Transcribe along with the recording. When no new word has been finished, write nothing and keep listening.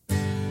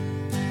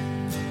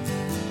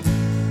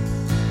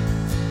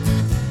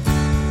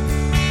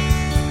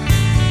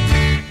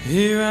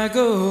Here I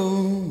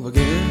go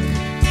again.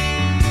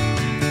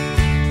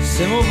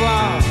 Same old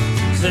bar,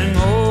 same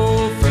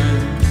old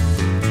friends.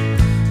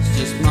 It's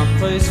just my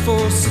place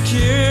for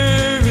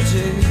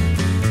security.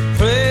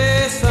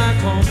 Place like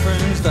home,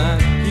 friends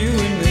like you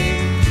and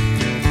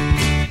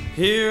me.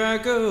 Here I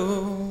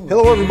go.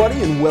 Hello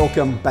everybody and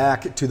welcome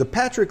back to the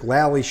Patrick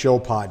Lally Show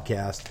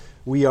podcast.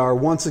 We are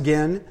once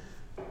again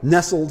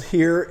nestled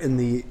here in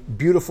the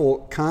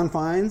beautiful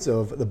confines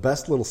of the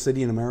best little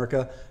city in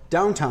America,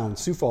 downtown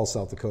Sioux Falls,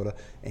 South Dakota,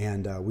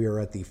 and we are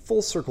at the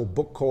Full Circle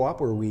Book Co-op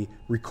where we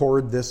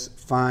record this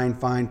fine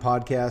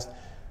podcast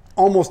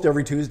almost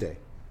every Tuesday.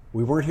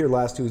 We weren't here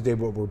last Tuesday,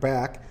 but we're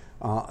back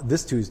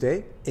this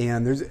Tuesday,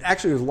 and there's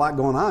a lot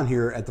going on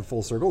here at the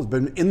Full Circle. It's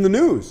been in the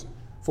news,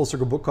 Full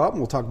Circle Book Co-op,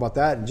 and we'll talk about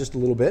that in just a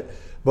little bit.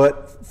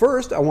 But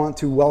first, I want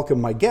to welcome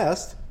my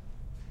guest,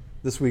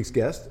 this week's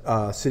guest,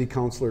 City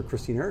Councilor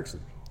Christine Erickson.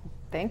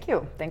 Thank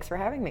you. Thanks for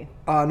having me.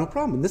 No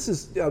problem. This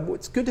is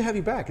it's good to have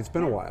you back. It's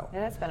been a while. It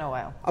has been a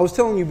while. I was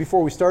telling you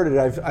before we started,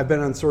 I've been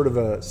on sort of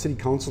a city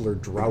councilor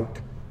drought,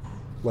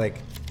 like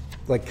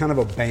kind of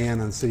a ban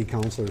on city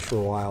councilors for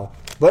a while.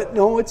 But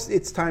no,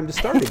 it's time to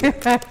start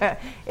again.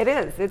 It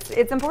is.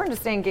 It's important to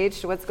stay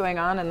engaged to what's going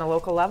on in the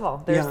local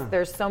level.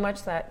 There's so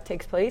much that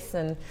takes place,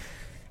 and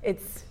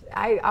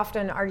I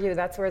often argue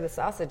that's where the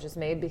sausage is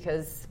made,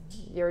 because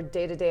your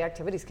day-to-day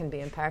activities can be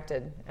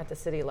impacted at the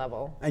city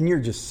level. And you're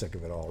just sick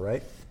of it all,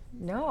 right?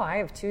 No, I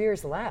have 2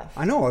 years left.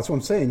 I know, that's what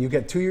I'm saying. You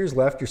got 2 years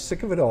left, you're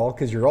sick of it all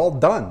because you're all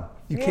done.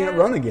 You can't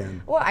run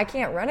again. Well, I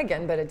can't run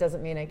again, but it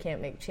doesn't mean I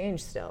can't make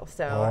change still.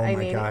 So,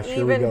 gosh,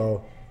 here we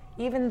go.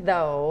 Even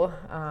though...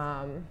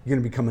 You're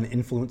going to become an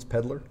influence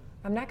peddler?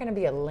 I'm not going to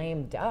be a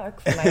lame duck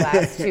for my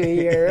last 2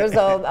 years.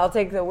 I'll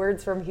take the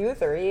words from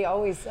Huther. He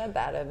always said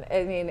that. And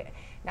I mean,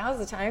 now's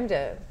the time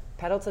to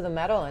pedal to the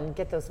metal and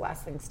get those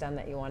last things done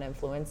that you want to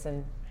influence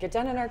and get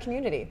done in our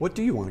community. What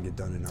do you want to get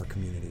done in our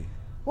community?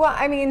 Well,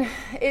 I mean,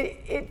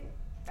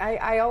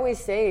 I always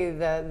say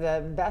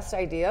the best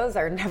ideas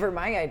are never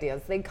my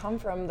ideas. They come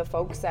from the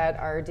folks that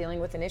are dealing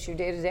with an issue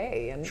day to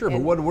day. Sure,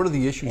 but what are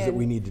the issues that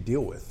we need to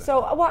deal with then?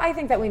 So, well, I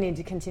think that we need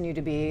to continue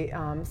to be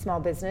small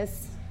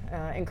business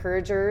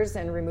encouragers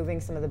and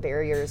removing some of the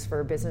barriers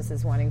for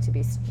businesses wanting to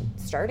be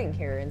starting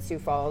here in Sioux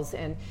Falls.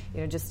 And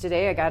just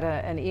today I got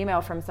an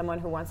email from someone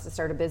who wants to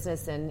start a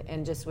business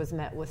and just was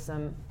met with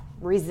some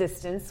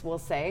resistance, we'll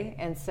say.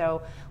 And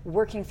so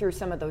working through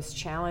some of those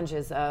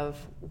challenges of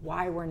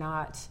why we're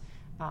not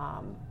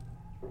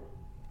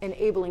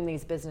enabling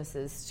these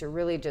businesses to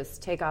really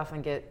just take off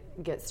and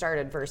get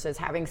started versus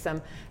having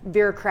some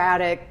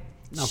bureaucratic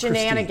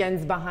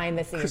shenanigans behind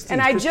the scenes.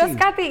 And I just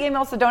got the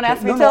email, so don't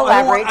ask me to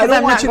elaborate, because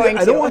I'm not going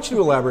to. I don't want you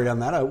to elaborate on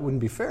that. It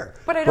wouldn't be fair.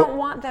 But I don't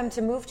want them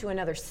to move to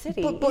another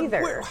city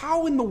either.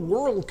 How in the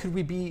world could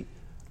we be...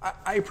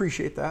 I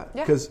appreciate that,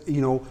 because,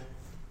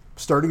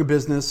 starting a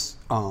business,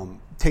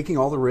 taking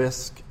all the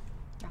risk,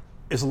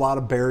 is a lot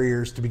of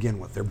barriers to begin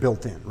with. They're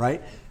built in,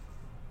 right?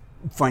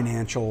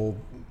 Financial,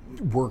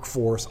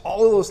 workforce,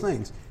 all of those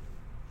things.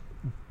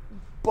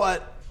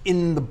 But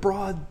in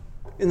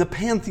the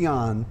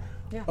pantheon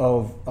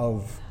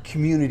of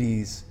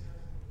communities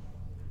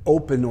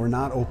open or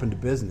not open to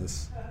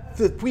business,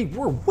 that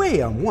we're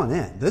way on one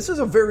end. This is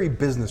a very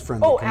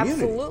business-friendly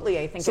community. Oh, absolutely,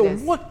 I think so it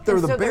is. So what are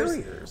the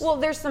barriers?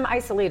 There's some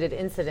isolated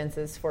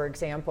incidences, for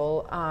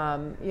example.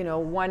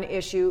 One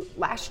issue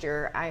last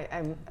year,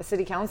 I'm a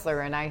city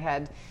councilor, and I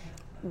had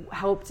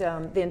helped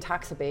the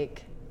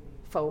Intoxibake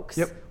folks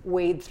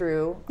wade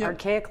through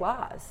archaic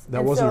laws.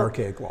 That was an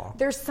archaic law.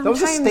 That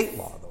was a state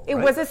law, though, right? It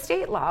was a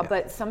state law,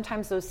 but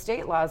sometimes those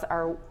state laws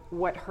are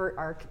what hurt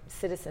our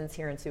citizens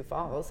here in Sioux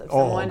Falls, of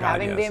someone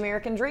having the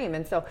American dream.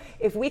 And so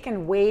if we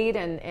can wade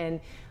and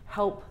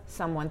help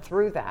someone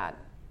through that,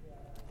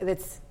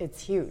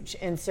 it's huge.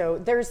 And so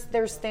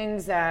there's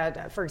things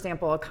that, for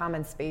example, a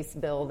common space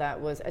bill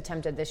that was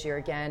attempted this year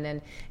again,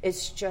 and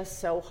it's just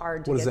so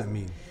hard to What does that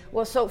mean?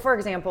 Well, so for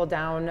example,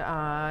 down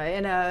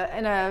in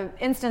a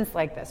instance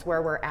like this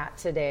where we're at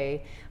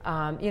today,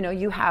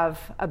 you have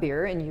a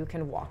beer and you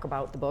can walk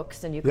about the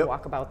books and you can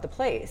walk about the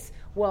place.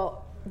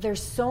 Well,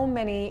 there's so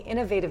many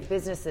innovative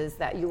businesses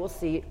that you will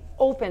see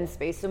open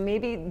space, so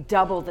maybe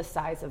double the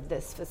size of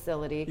this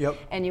facility,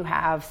 and you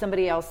have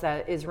somebody else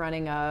that is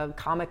running a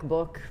comic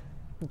book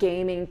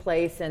gaming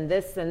place and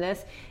this,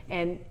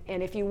 and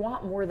if you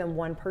want more than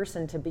one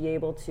person to be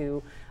able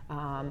to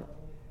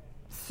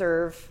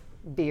serve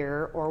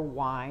beer or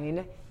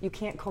wine, you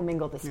can't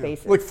commingle the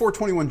spaces. Like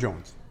 421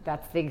 Jones.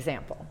 That's the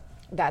example.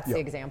 The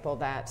example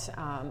that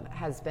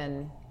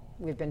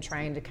we've been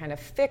trying to kind of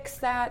fix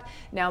that.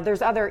 Now,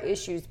 there's other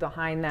issues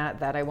behind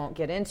that I won't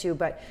get into,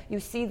 but you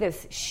see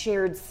this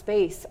shared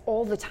space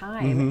all the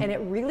time, and it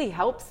really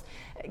helps.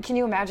 Can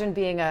you imagine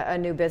being a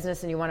new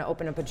business and you want to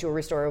open up a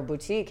jewelry store or a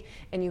boutique,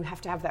 and you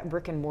have to have that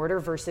brick and mortar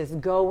versus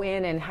go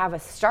in and have a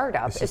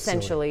startup,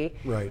 essentially?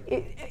 Right.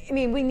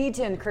 We need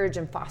to encourage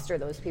and foster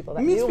those people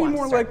that do want to start. It needs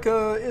to be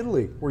more like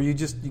Italy, where you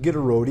get a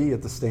roadie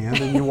at the stand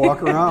and you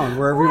walk around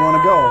wherever you want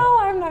to go. Well,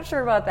 I'm not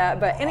sure about that,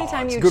 but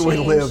anytime it's a good way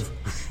to live.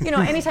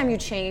 Anytime you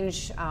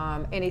change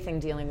anything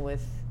dealing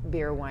with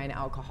beer, wine,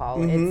 alcohol.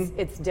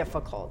 It's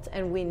difficult,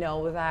 and we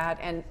know that,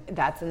 and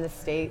that's in the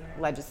state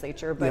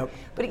legislature. But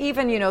but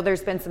even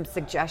there's been some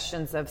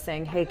suggestions of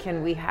saying, hey,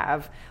 can we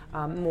have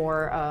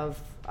more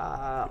of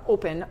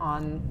open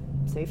on,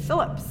 say,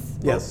 Phillips?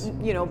 Yes.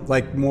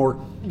 Like more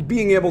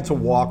being able to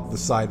walk the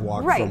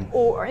sidewalk. Right.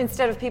 Or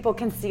instead of people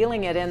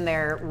concealing it in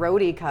their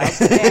roadie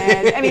cups.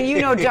 And I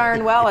mean,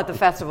 darn well at the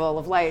Festival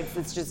of Lights,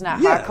 it's just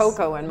not hot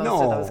cocoa in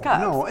most of those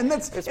cups. No, and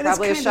there's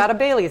probably a shot of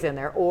Bailey's in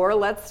there. Or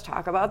let's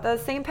talk about the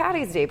St.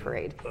 Patty's Day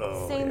parade.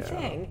 Same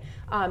thing.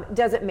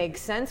 Does it make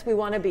sense? We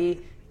want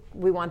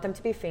them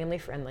to be family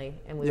friendly,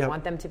 and we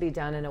want them to be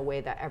done in a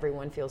way that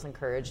everyone feels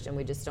encouraged, and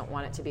we just don't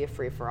want it to be a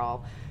free for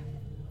all.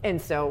 And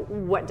so,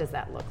 what does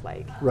that look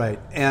like? Right,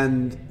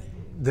 and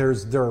there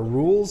are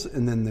rules,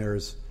 and then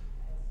there's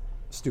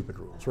stupid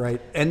rules,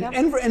 right?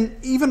 And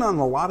even on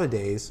a lot of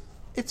days,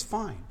 it's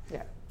fine.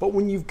 Yeah. But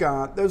when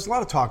there's a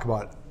lot of talk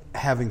about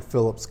having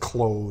Phillips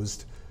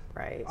closed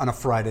on a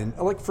Friday,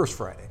 like First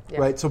Friday,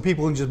 right? So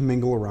people can just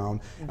mingle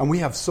around, and we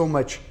have so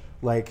much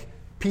like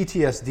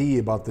PTSD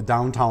about the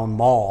downtown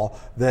mall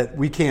that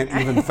we can't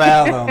even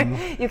fathom.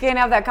 You can't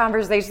have that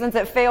conversation. Since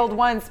it failed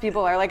once,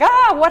 people are like,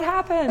 what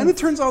happened? And it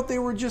turns out they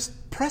were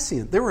just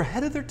prescient. They were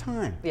ahead of their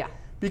time. Yeah.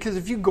 Because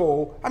if you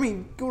go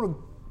to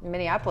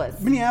Minneapolis,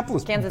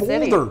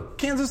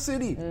 Kansas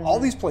City, all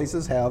these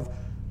places have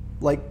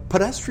like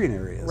pedestrian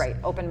areas. Right,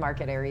 open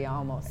market area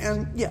almost.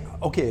 And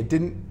it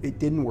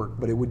didn't work,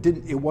 but it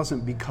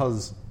wasn't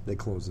because they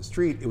closed the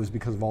street. It was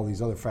because of all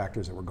these other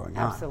factors that were going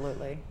on.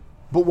 Absolutely.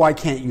 But why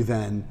can't you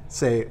then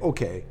say,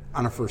 okay,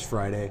 on a First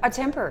Friday, a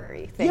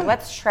temporary thing? Yeah.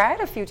 Let's try it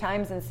a few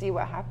times and see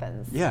what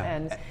happens. Yeah.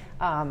 And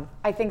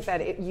I think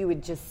that you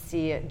would just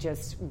see it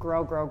just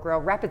grow.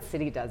 Rapid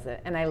City does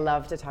it, and I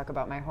love to talk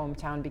about my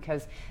hometown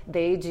because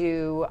they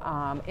do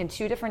in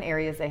 2 different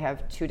areas. They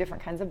have 2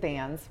 different kinds of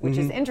bands, which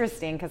is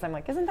interesting because I'm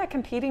like, isn't that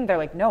competing? They're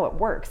like, no, it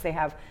works. They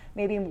have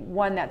maybe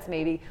one that's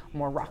maybe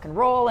more rock and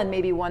roll, and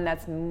maybe one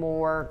that's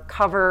more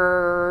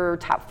cover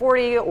top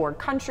 40 or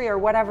country or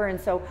whatever. And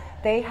so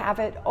they have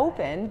it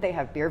open. They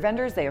have beer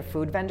vendors. They have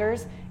food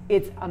vendors.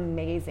 It's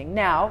amazing.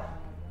 Now,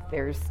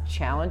 there's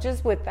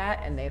challenges with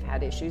that, and they've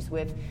had issues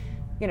with,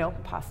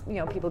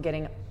 people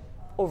getting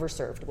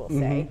overserved. We'll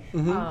say.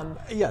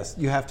 Yes,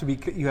 you have to be.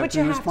 You have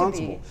to be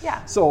responsible.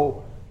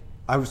 So,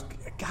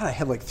 I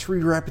had like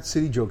 3 Rapid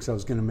City jokes I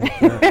was going to make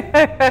there,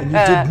 and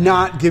you did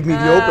not give me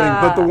the opening.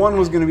 But the one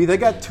was going to be, they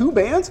got 2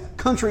 bands,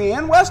 country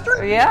and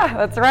western. Yeah,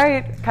 that's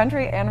right,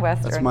 country and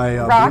western. That's my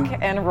rock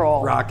and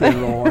roll. Rock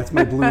and roll. That's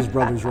my Blues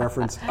Brothers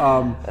reference.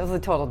 That was a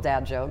total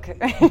dad joke.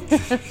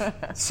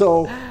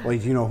 So, do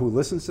you know who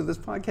listens to this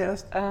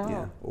podcast?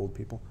 Yeah, old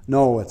people.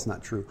 No, it's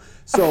not true.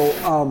 So,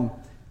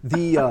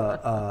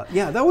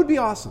 that would be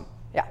awesome.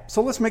 Yeah.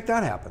 So let's make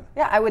that happen.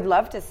 Yeah, I would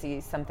love to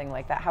see something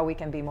like that, how we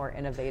can be more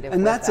innovative.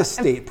 And that's a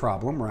state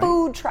problem, right?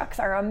 Food trucks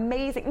are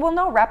amazing. Well,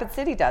 no, Rapid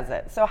City does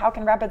it. So how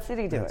can Rapid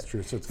City do it? That's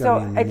true. So it's got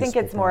to be a I think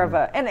it's more of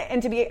a,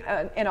 and to be,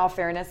 in all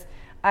fairness,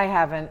 I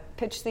haven't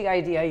pitched the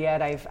idea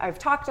yet. I've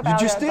talked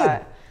about it. You just did.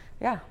 But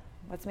yeah.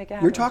 Let's make it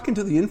happen. You're talking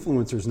to the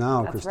influencers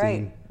now, That's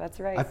Christine. That's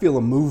right. I feel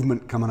a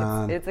movement coming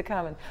on. It's a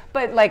common.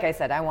 But like I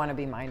said, I want to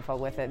be mindful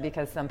with it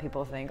because some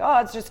people think,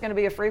 it's just going to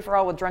be a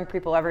free-for-all with drunk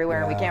people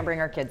everywhere and we can't bring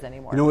our kids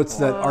anymore. It's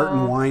that art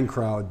and wine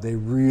crowd. They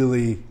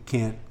really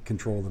can't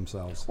control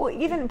themselves. Well,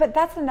 but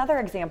that's another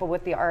example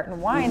with the art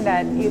and wine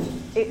that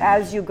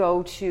as you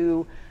go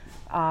to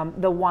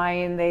the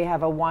wine, they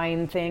have a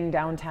wine thing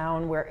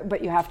downtown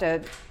but you have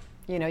to,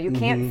 you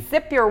can't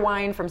sip your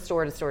wine from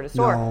store to store to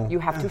store. No. You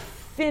have to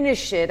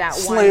finish it at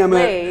Slam one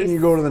place. It and you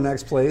go to the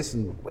next place.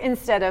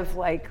 Instead of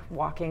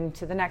walking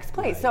to the next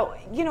place. Right. So,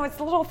 it's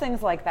little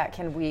things like that.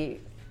 Can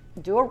we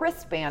do a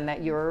wristband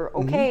that you're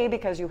okay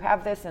because you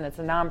have this and it's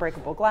a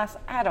non-breakable glass?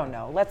 I don't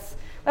know. Let's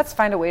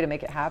find a way to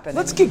make it happen.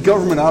 Let's get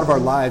government out of our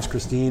lives,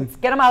 Christine. Let's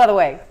get them out of the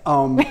way.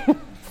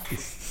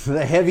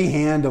 The heavy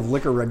hand of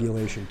liquor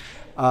regulation.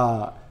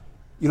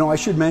 I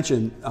should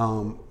mention,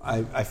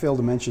 I failed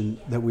to mention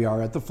that we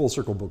are at the Full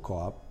Circle Book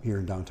Co-op here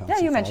in downtown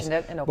St. you mentioned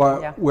it in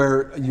Oakland,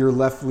 where your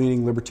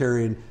left-leaning,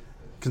 libertarian,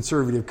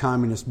 conservative,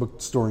 communist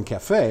bookstore and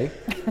cafe,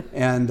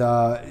 and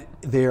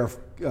they are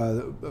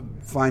a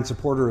fine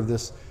supporter of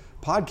this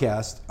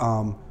podcast.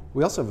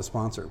 We also have a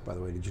sponsor, by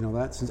the way. Did you know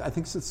that?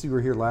 Since you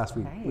were here last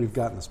week, we've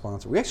gotten a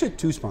sponsor. We actually had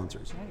 2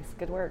 sponsors. Nice,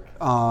 good work.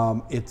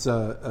 It's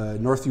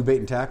Northview Bait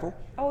and Tackle.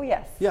 Oh,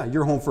 yes. Yeah,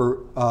 you're home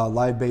for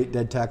live bait,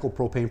 dead tackle,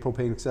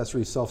 propane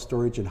accessories,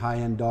 self-storage, and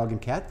high-end dog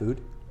and cat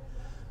food.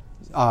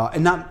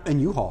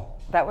 And U-Haul.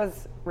 That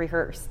was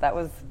rehearsed. That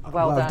was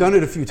well done. I've done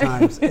it a few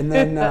times. And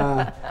then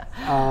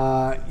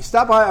you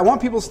stop by. I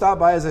want people to stop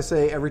by, as I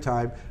say every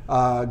time.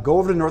 Go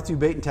over to Northview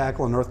Bait and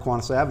Tackle on North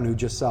Kiwanis Avenue,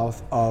 just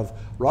south of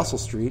Russell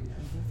Street.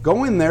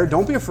 Go in there.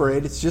 Don't be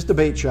afraid. It's just a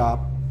bait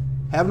shop.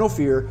 Have no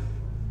fear.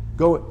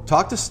 Go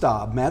talk to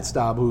Staub, Matt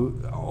Staub,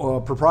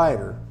 who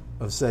proprietor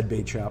of said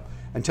bait shop,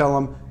 and tell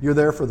him you're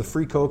there for the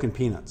free Coke and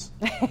peanuts.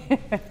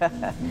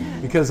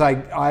 Because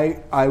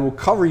I will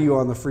cover you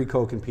on the free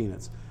Coke and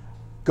peanuts.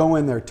 Go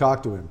in there,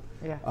 talk to him.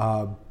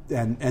 Yeah.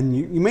 and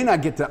you may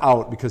not get to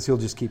out because he'll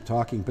just keep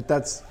talking, but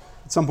that's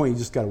at some point you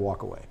just got to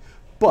walk away.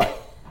 But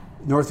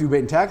Northview Bait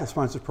and Tackle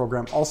sponsors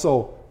program.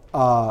 Also,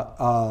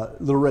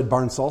 Little Red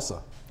Barn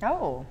Salsa.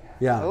 Oh.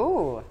 Yeah.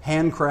 Ooh.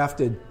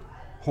 Handcrafted,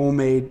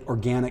 homemade,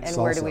 organic salsa.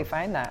 And where do we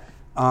find that?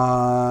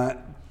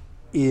 At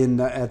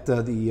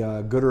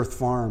the Good Earth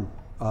Farm,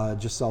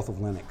 just south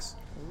of Lennox.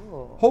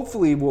 Ooh.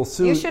 Hopefully, we'll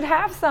soon. You should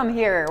have some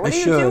here. What are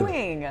you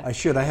doing? I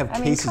should. I have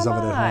cases of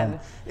it at home.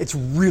 It's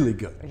really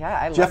good. Yeah,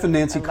 I love Jeff and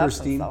Nancy I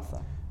Kirstein. love some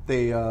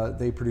salsa.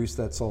 They produce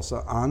that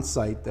salsa on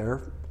site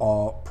there.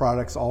 All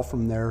products, all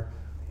from their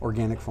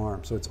organic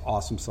farm. So it's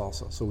awesome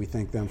salsa. So we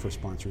thank them for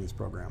sponsoring this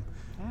program.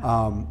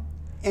 Yeah.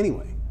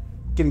 Anyway,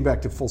 getting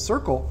back to full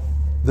circle,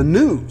 the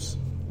news.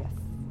 Yes.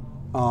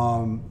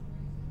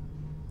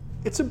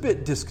 It's a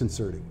bit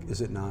disconcerting,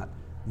 is it not,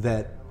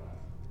 that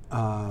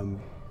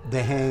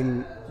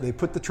they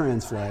put the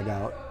trans flag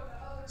out,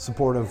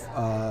 supportive,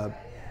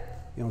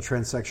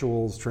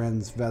 transsexuals,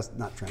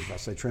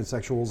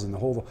 transsexuals, and the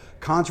whole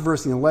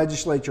controversy in the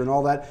legislature and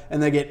all that,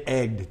 and they get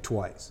egged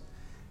twice.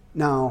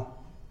 Now,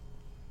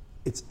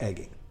 it's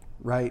egging,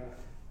 right?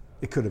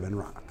 It could have been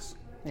rocks.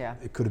 Yeah.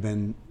 It could have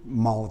been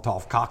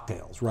Molotov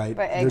cocktails, right?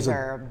 But eggs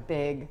are a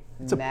big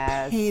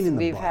mess. A pain in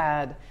the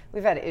butt.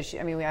 We've had issues.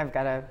 I mean, I've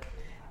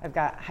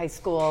got high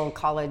school,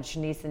 college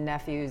niece and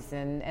nephews,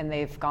 and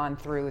they've gone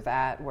through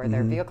that where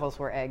their vehicles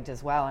were egged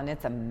as well, and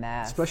it's a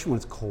mess. Especially when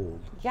it's cold.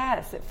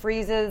 Yes, it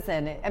freezes,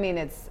 and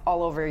it's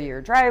all over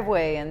your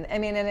driveway,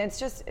 and it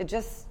just,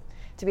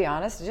 to be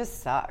honest, it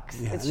just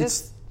sucks. Yeah,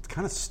 it's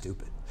kind of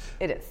stupid.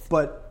 It is.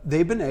 But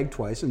they've been egged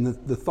twice, and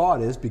the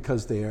thought is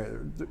because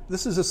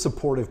this is a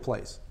supportive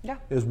place. Yeah.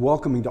 It is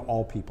welcoming to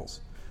all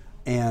peoples.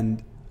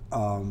 And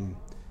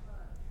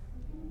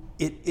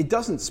it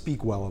doesn't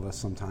speak well of us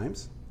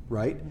sometimes,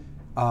 right?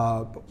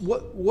 But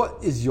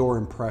what is your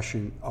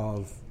impression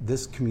of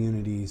this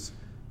community's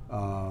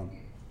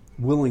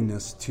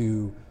willingness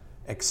to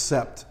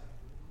accept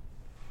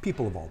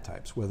people of all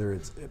types, whether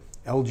it's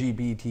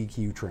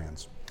LGBTQ,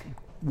 trans,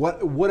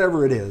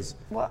 whatever it is?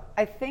 Well,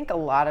 I think a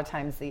lot of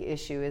times the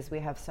issue is we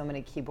have so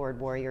many keyboard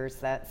warriors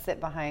that sit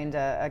behind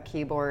a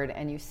keyboard,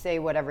 and you say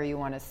whatever you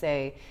want to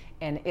say,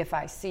 and if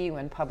I see you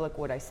in public,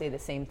 would I say the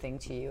same thing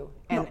to you?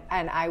 And No.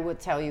 and I would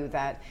tell you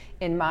that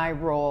in my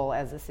role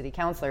as a city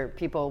councilor,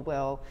 people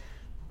will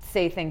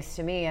say things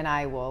to me, and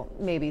I will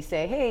maybe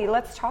say, hey,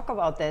 let's talk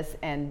about this,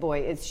 and boy,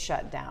 it's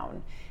shut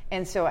down.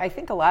 And so I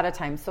think a lot of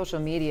times social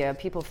media,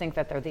 people think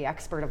that they're the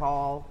expert of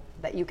all,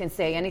 that you can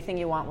say anything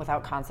you want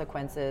without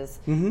consequences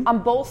on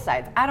both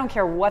sides. I don't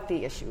care what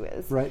the issue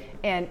is. Right.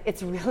 And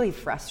it's really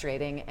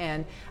frustrating.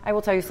 And I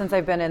will tell you, since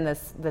I've been in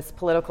this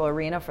political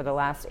arena for the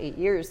last 8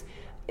 years,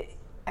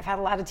 I've had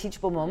a lot of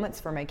teachable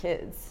moments for my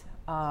kids.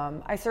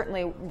 I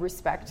certainly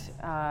respect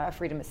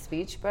freedom of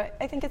speech, but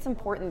I think it's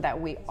important that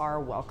we are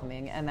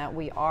welcoming and that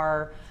we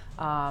are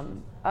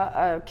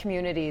a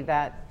community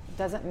that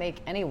doesn't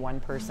make any one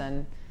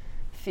person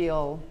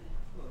feel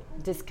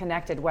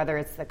disconnected, whether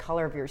it's the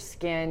color of your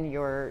skin,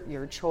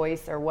 your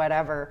choice, or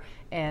whatever.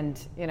 And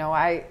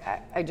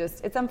I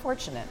just, it's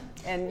unfortunate,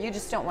 and you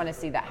just don't want to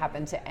see that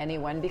happen to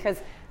anyone, because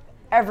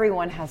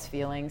everyone has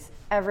feelings,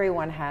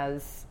 everyone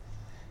has,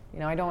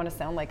 I don't want to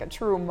sound like a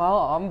true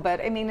mom, but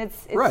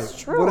it's right.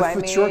 true. What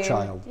if it's your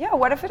child? Yeah,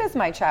 what if it is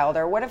my child,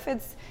 or what if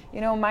it's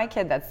my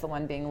kid that's the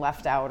one being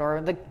left out,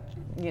 or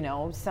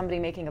somebody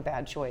making a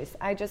bad choice.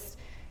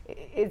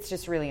 It's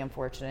just really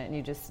unfortunate, and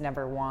you just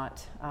never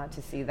want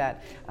to see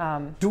that.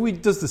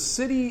 Does the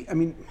city,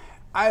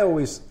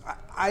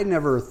 I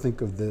never think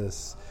of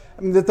this.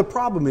 That the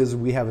problem is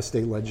we have a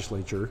state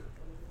legislature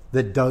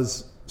that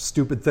does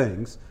stupid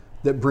things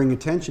that bring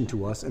attention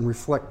to us and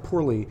reflect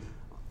poorly.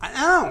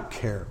 I don't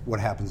care what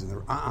happens in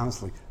there.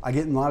 Honestly, I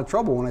get in a lot of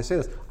trouble when I say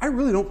this. I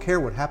really don't care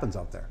what happens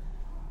out there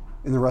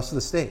in the rest of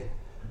the state.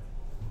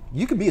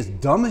 You can be as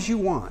dumb as you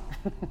want.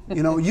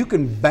 You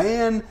can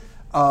ban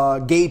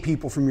gay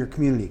people from your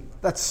community.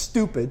 That's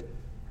stupid,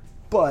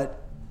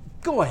 but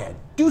go ahead,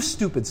 do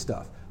stupid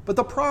stuff. But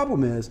the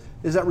problem is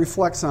that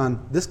reflects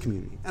on this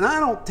community. And I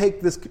don't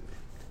take this,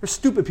 there's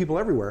stupid people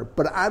everywhere,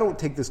 but I don't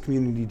take this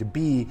community to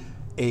be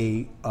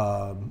a,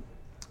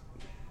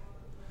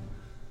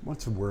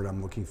 what's the word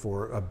I'm looking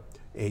for?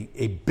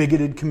 A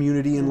bigoted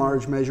community in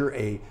large measure,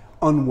 a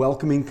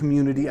unwelcoming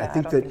community. Yeah, I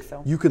think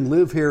that you can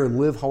live here and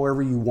live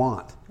however you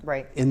want.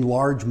 Right. In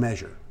large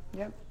measure.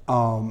 Yep.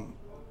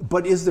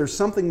 But is there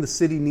something the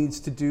city needs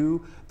to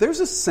do?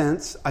 There's a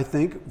sense, I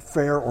think,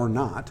 fair or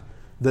not,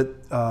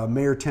 that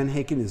Mayor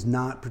Tenhaken is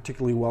not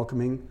particularly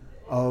welcoming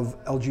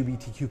of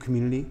LGBTQ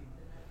community.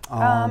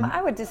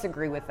 I would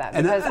disagree with that,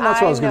 because and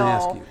that's what I was going to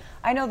ask you.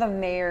 I know the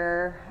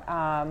mayor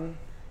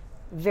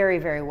very,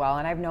 very well,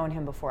 and I've known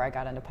him before I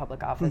got into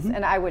public office,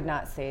 and I would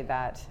not say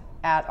that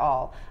at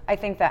all. I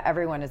think that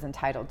everyone is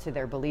entitled to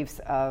their beliefs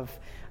of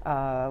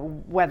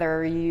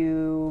whether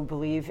you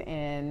believe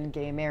in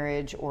gay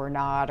marriage or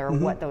not, or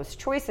what those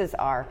choices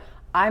are.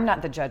 I'm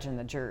not the judge and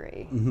the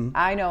jury.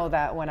 I know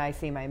that when I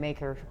see my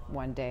maker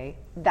one day,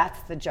 that's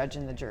the judge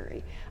and the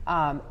jury.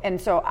 And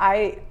so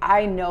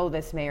I know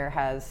this mayor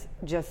has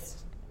just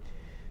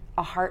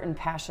a heart and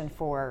passion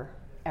for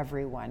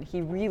everyone.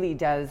 He really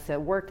does. The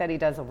work that he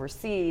does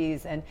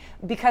overseas, and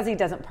because he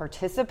doesn't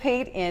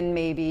participate in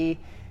maybe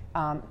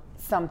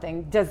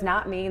something, does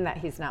not mean that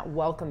he's not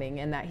welcoming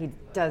and that he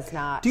does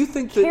not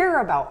care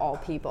about all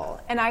people.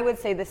 And I would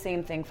say the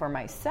same thing for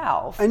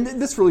myself. And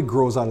this really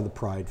grows out of the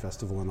Pride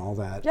Festival and all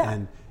that. Yeah.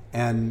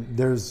 And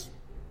there's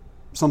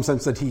some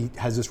sense that he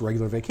has this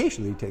regular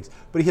vacation that he takes,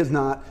 but he has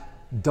not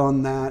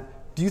done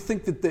that. Do you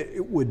think that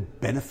it would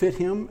benefit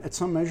him at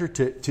some measure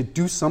to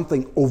do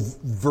something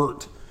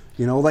overt?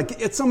 You know,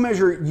 like at some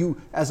measure,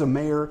 you as a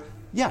mayor,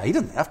 he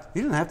doesn't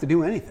have to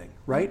do anything,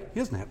 right? He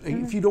doesn't have to.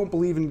 If you don't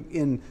believe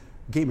in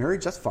gay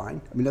marriage, that's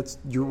fine. I mean,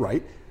 you're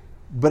right.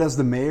 But as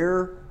the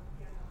mayor,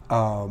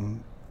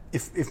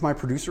 if my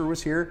producer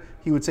was here,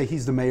 he would say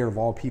he's the mayor of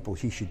all people.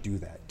 He should do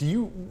that. Do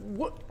you?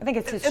 What? I think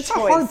it's his choice. It's a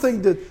hard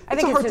thing to.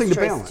 It's a hard thing to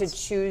balance. To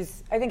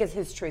choose. I think it's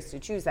his choice to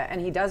choose that,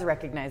 and he does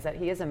recognize that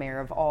he is a mayor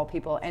of all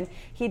people, and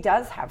he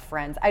does have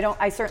friends.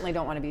 I certainly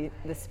don't want to be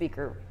the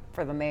speaker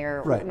for the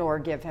mayor, right, nor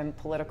give him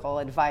political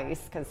advice,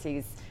 because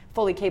he's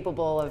fully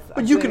capable of.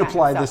 But you can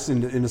apply this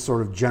in a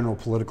sort of general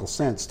political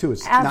sense too.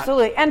 It's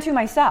absolutely, and to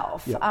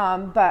myself. Yep.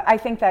 But I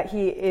think that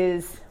he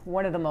is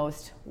one of the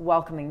most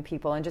welcoming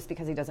people, and just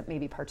because he doesn't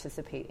maybe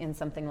participate in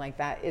something like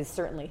that is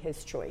certainly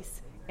his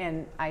choice,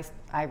 and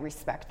I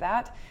respect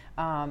that.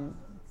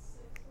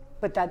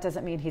 But that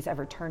doesn't mean he's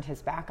ever turned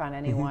his back on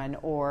anyone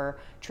or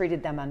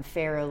treated them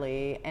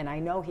unfairly. And I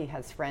know he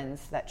has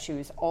friends that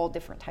choose all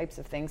different types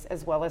of things,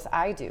 as well as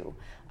I do,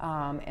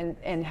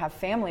 and have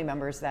family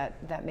members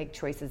that make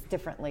choices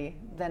differently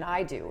than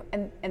I do.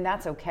 And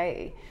that's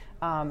okay.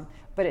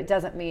 But it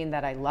doesn't mean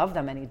that I love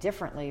them any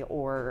differently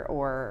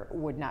or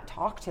would not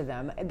talk to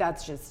them.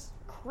 That's just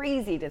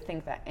crazy to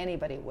think that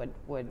anybody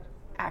would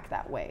act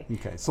that way.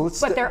 Okay, so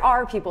but there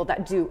are people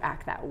that do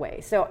act that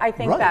way. So I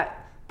think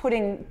that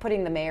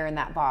putting the mayor in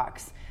that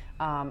box,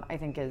 I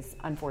think is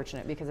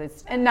unfortunate, because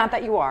it's, and not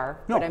that you are,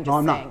 but I'm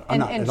just saying,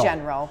 in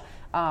general,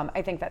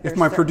 I think that if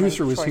my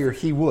producer was here,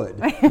 he would,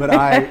 but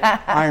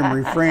I am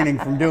refraining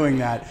from doing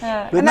that.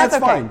 But and that's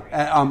okay. Fine.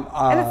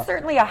 And it's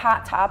certainly a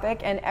hot topic,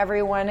 and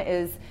everyone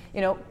is,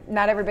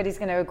 not everybody's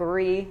going to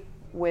agree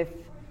with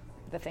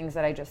the things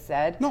that I just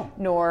said. No.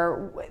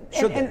 Nor,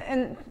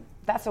 and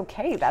that's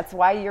okay. That's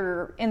why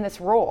you're in this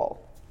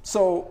role.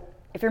 So,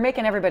 if you're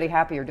making everybody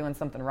happy, you're doing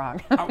something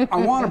wrong. I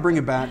want to bring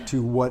it back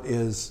to what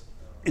is,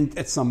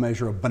 at some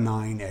measure, a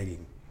benign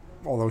egging,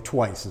 although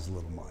twice is a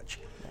little much,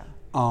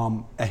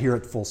 here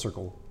at the Full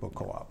Circle Book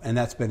Co-op, and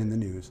that's been in the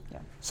news. Yeah.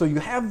 So you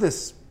have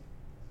this,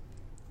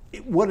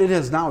 what it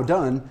has now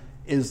done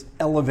is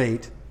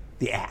elevate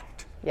the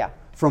act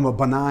from a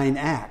benign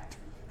act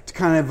to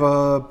kind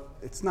of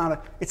it's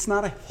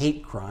not a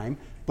hate crime,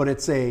 but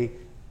it's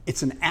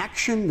an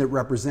action that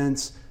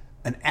represents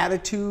an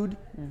attitude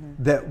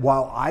that,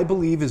 while I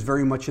believe is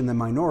very much in the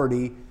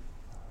minority,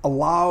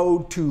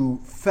 allowed to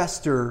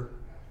fester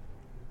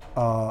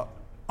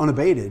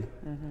unabated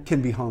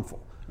can be harmful.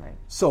 Right.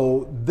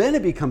 So then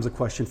it becomes a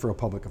question for a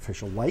public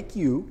official like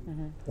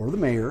you or the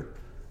mayor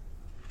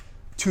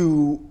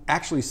to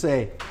actually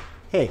say,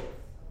 hey,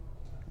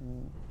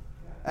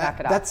 back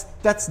it up.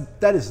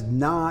 that is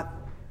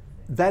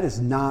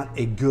not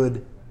a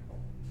good,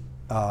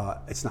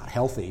 it's not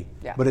healthy,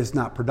 but it's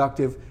not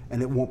productive,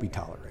 and it won't be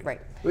tolerated.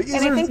 Right. And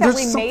I think that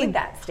we made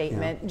that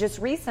statement just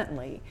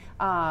recently.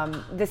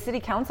 The city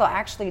council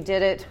actually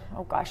did it,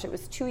 it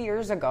was 2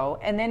 years ago,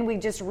 and then we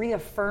just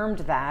reaffirmed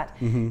that.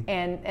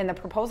 And the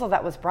proposal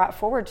that was brought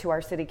forward to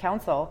our city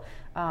council,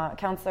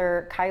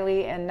 Councilor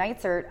Kiley and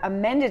Neitzert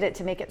amended it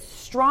to make it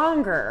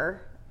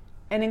stronger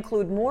and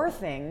include more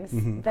things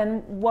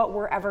than what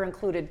were ever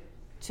included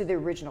to the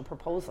original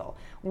proposal.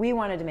 We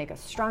wanted to make a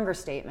stronger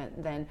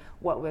statement than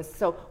what was.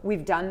 So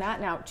we've done that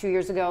now 2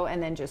 years ago,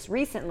 and then just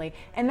recently,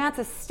 and that's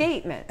a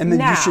statement. And then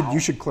now, you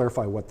should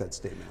clarify what that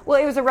statement is.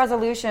 Well, it was a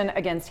resolution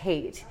against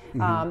hate.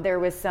 There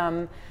was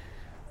some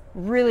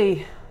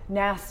really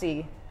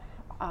nasty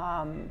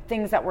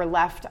things that were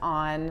left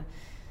on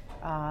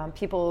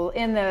people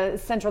in the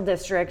Central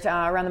District,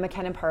 around the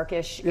McKinnon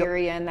Parkish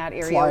area, in that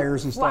area.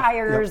 Flyers and stuff.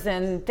 Flyers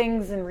and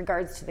things in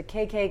regards to the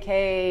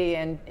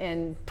KKK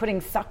and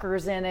putting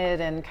suckers in it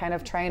and kind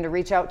of trying to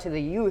reach out to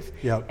the youth.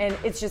 And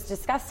it's just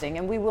disgusting,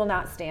 and we will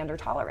not stand or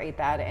tolerate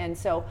that. And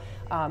so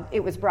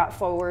it was brought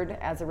forward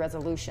as a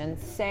resolution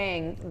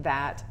saying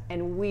that,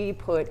 and we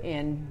put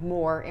in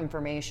more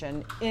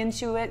information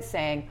into it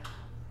saying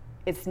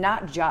it's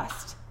not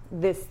just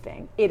this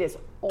thing, it is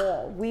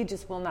all. We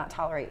just will not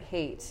tolerate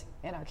hate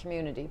in our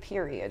community,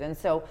 period. And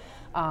so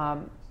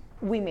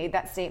we made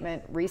that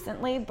statement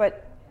recently,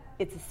 but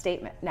it's a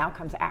statement. Now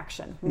comes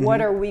action.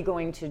 What are we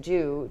going to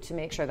do to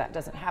make sure that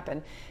doesn't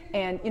happen?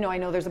 And, I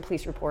know there's a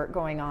police report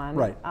going on.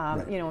 Right.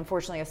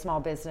 Unfortunately, a small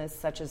business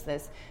such as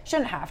this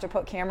shouldn't have to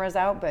put cameras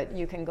out, but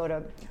you can go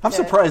to... I'm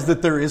surprised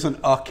that there isn't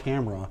a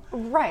camera.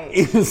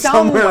 Right.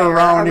 Somewhere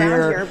around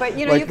here. But,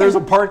 there's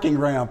a parking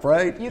ramp,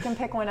 right? You can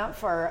pick one up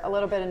for a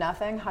little bit of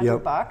nothing,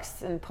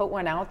 $100, and put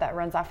one out that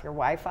runs off your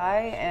Wi-Fi,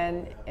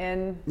 and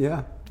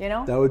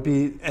that would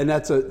be, and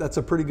that's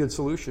a pretty good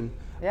solution.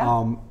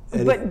 Yeah.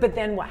 But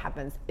then what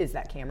happens? Is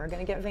that camera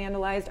going to get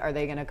vandalized? Are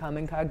they going to come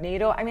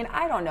incognito? I mean,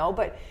 I don't know.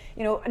 But,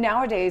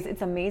 nowadays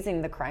it's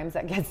amazing the crimes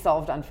that get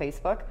solved on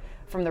Facebook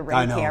from the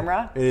Ring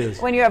camera. It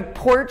is. When you have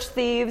porch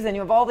thieves and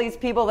you have all these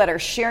people that are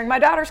sharing, my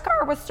daughter's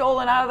car was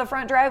stolen out of the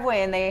front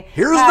driveway and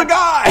Here's the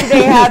guy!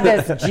 They had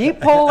this Jeep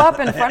pull up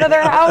in front of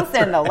their house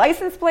and the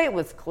license plate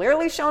was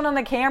clearly shown on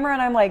the camera,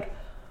 and I'm like,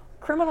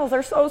 criminals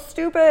are so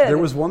stupid. There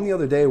was one the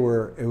other day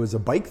where it was a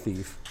bike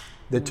thief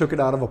that took it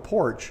out of a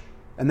porch,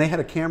 and they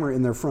had a camera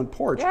in their front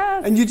porch.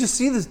 Yes. And you just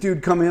see this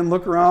dude come in,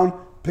 look around,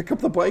 pick up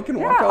the bike,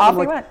 and walk out. Off I'm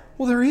like, he went.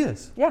 well, there he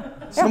is. Yeah.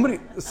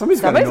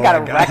 Somebody's got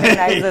to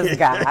recognize this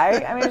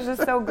guy. I mean, it's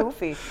just so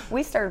goofy.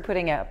 We started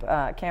putting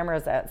up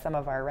cameras at some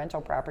of our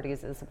rental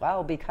properties as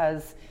well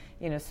because,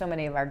 so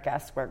many of our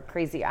guests work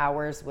crazy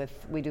hours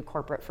we do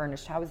corporate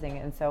furnished housing.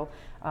 And so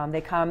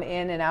they come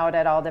in and out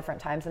at all different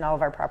times, and all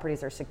of our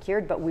properties are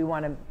secured, but we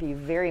want to be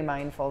very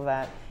mindful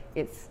that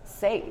it's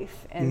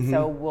safe. And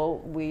so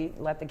we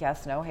let the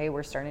guests know, hey,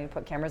 we're starting to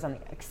put cameras on the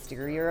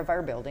exterior of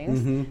our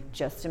buildings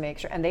just to make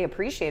sure. And they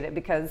appreciate it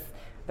because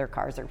their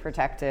cars are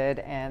protected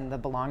and the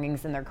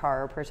belongings in their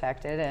car are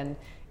protected. And,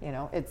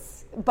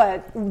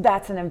 but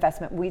that's an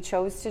investment we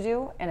chose to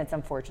do. And it's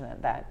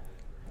unfortunate that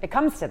it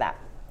comes to that.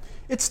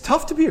 It's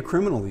tough to be a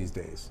criminal these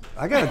days.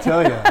 I got to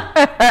tell you.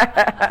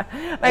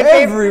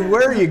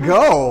 Everywhere you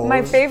go.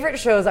 My favorite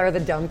shows are the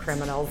dumb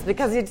criminals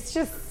because it's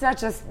just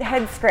such a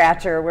head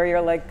scratcher where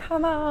you're like,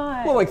 come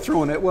on. Well, like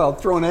throwing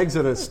eggs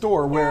at a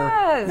store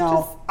where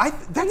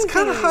that's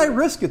kind of high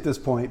risk at this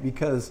point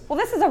because. Well,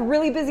 this is a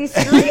really busy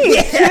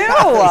street too.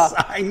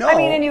 I know. I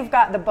mean, and you've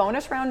got the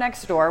bonus round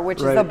next door,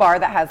 which is a bar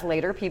that has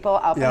later people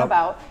up and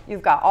about.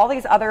 You've got all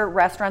these other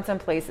restaurants and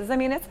places. I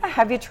mean, it's a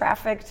heavy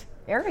trafficked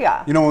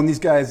area. When these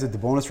guys at the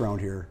bonus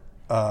round here,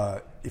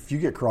 if you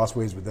get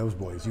crossways with those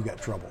boys, you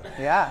got trouble.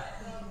 Yeah.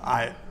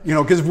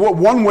 Because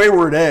one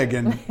wayward egg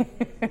and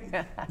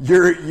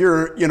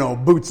you're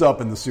boots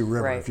up in the Sioux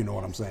River, if you know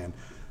what I'm saying.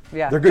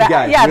 Yeah. They're good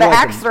guys. Yeah, the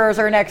axe throwers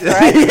are next,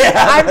 right?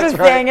 I'm just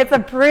saying it's a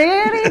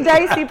pretty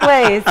dicey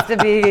place to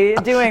be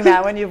doing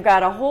that when you've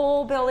got a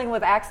whole building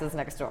with axes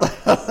next door.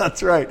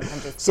 That's right.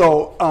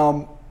 So,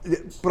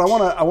 but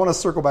I want to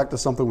circle back to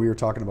something we were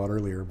talking about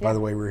earlier. By the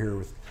way, we're here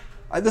with.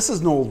 This is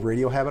an old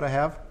radio habit I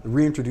have,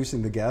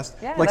 reintroducing the guest.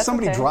 Yeah, like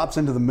somebody drops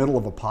into the middle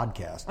of a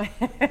podcast.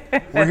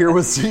 We're here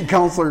with City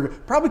Councilor,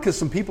 probably because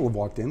some people have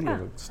walked in. We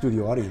have a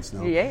studio audience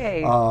now.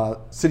 Yay.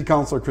 City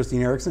Councilor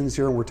Christine Erickson is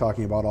here, and we're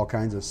talking about all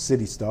kinds of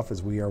city stuff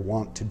as we are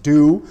wont to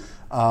do.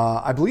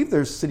 I believe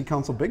there's City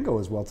Council bingo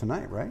as well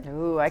tonight, right?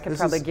 Ooh, I could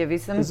probably give you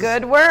some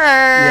good words.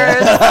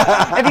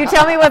 Yeah. If you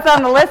tell me what's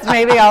on the list,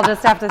 maybe I'll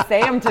just have to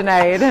say them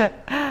tonight.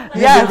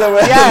 Yes,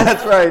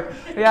 that's right.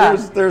 Yeah.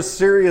 There's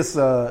serious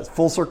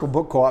Full Circle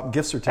Book Co-op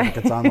gift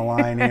certificates on the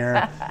line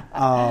here.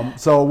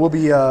 So we'll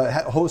be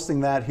hosting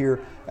that here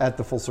at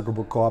the Full Circle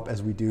Book Co-op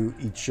as we do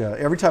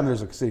every time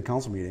there's a city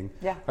council meeting.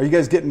 Yeah. Are you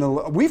guys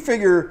getting we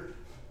figure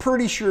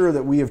pretty sure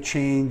that we have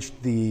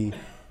changed the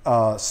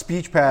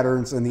speech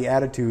patterns and the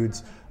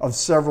attitudes of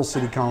several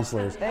city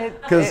councilors.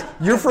 Because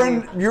your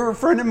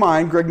friend of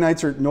mine, Greg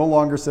Neitzer, no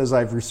longer says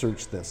I've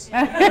researched this.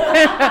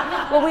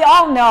 Well, we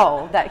all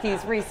know that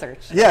he's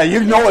researched. Yeah,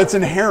 it's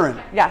inherent.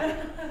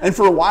 Yeah. And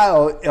for a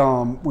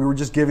while, we were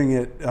just giving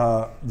it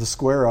the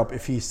square up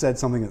if he said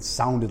something that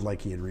sounded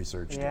like he had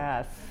researched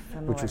it.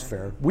 Similar. Which was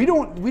fair. We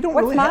don't What's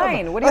really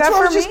mine? have. What do you have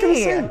for me? That's what I was just going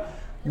to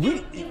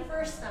say. You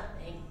first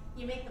something.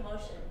 You make the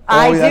motion.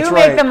 I do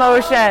make the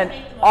motion.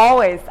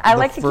 Always. I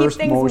like to keep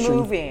things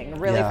moving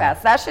really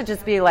fast. That should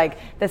just be like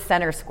the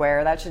center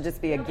square. That should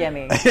just be a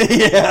gimme.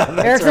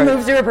 Erickson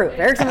moves to approve.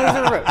 Erickson moves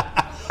to approve.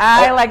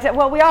 I like to,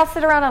 we all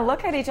sit around and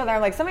look at each other.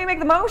 I'm like, somebody make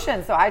the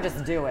motion. So I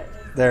just do it.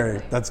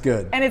 That's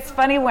good. And it's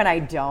funny when I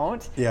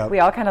don't. Yeah. We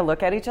all kind of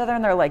look at each other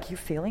and they're like, you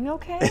feeling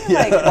okay?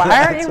 Like,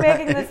 why aren't you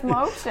making this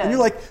motion? And you're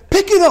like,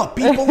 pick it up,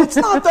 people. It's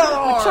not that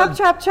hard. Chop,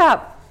 chop,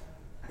 chop.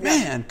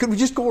 Man, could we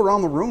just go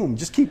around the room?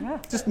 Just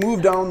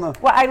move down the...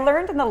 Well, I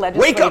learned in the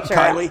legislature... Wake up,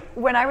 Kylie!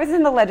 When I was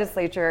in the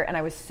legislature and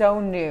I was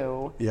so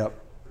new... Yep.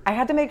 I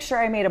had to make sure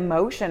I made a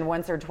motion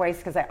once or twice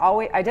because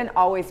I didn't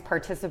always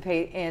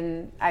participate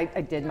in... I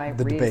did my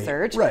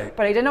research, right?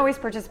 But I didn't always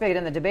participate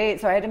in the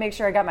debate, so I had to make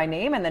sure I got my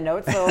name in the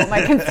notes so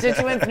my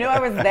constituents knew I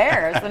was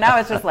there. So now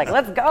it's just like,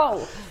 let's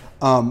go.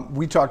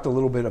 We talked a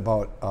little bit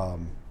about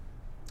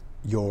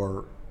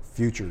your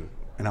future,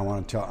 and I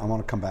want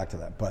to come back to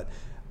that, but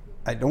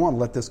I don't want to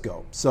let this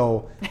go.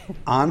 So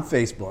on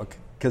Facebook,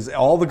 because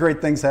all the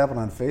great things happen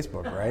on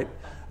Facebook, right?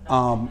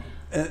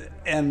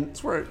 And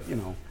it's where,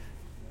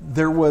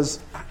 there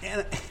was,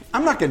 and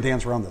I'm not going to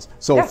dance around this.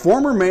 So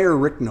former Mayor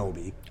Rick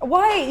Knobbe.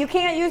 Why? You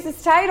can't use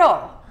his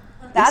title.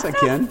 That's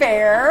not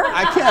fair.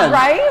 I can.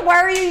 Right? Why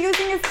are you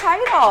using his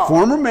title?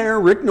 Former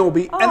Mayor Rick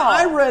Knobbe. And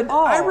I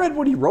read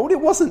what he wrote. It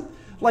wasn't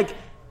like...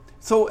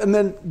 So, and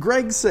then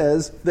Greg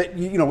says that,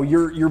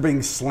 you're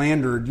being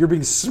slandered. You're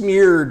being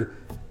smeared.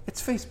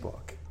 It's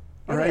Facebook.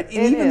 All right.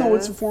 And even though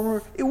it's a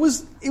former... It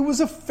was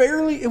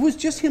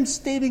just him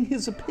stating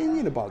his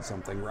opinion about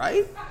something,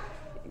 right?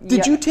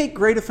 Did you take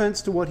great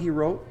offense to what he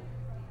wrote?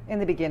 In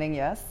the beginning,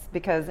 yes,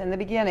 because in the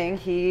beginning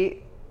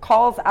he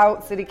calls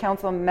out City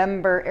Council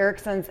member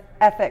Erickson's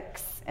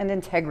ethics and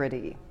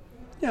integrity.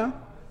 Yeah.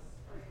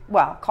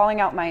 Well,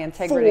 calling out my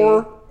integrity.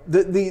 For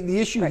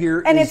the issue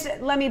here and is...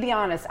 let me be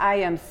honest, I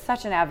am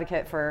such an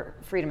advocate for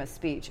freedom of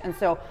speech. And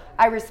so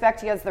I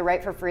respect he has the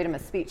right for freedom of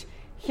speech.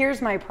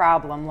 Here's my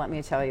problem, let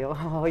me tell you.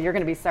 Oh, you're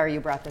going to be sorry you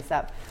brought this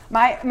up.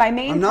 My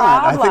main I'm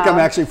not. problem... I think I'm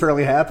actually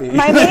fairly happy.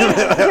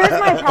 Here's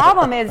my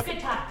problem is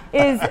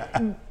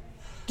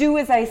do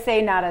as I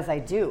say, not as I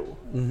do.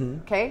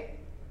 Okay?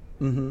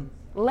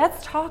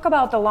 Let's talk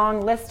about the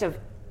long list of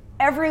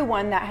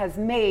everyone that has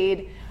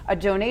made a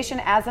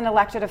donation as an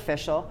elected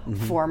official.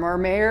 Former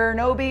Mayor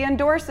Noby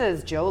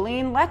endorses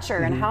Jolene Letcher,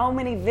 and how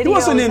many videos? He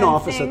wasn't in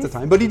office at the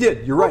time, but he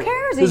did. You're right. Who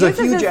cares? He was a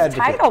huge his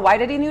advocate. Title. Why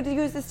did he need to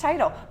use his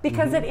title?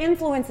 Because it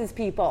influences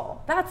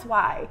people. That's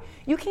why.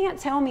 You can't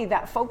tell me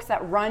that folks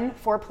that run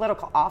for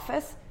political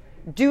office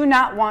do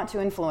not want to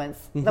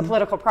influence the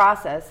political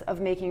process of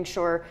making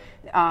sure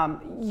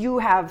you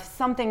have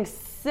something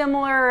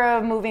similar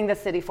of moving the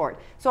city forward.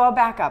 So I'll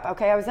back up.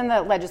 Okay, I was in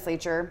the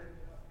legislature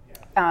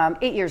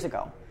 8 years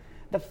ago.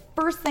 The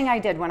first thing I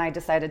did when I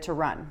decided to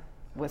run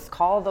was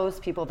call those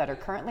people that are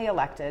currently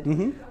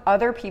elected,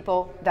 other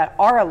people that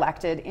are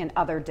elected in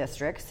other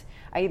districts.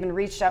 I even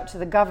reached out to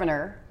the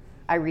governor.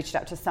 I reached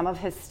out to some of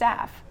his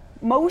staff.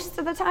 Most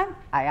of the time,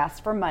 I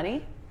asked for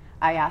money.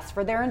 I asked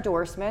for their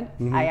endorsement.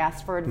 I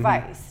asked for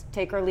advice.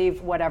 Take or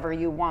leave whatever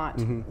you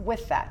want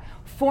with that.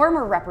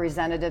 Former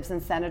representatives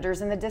and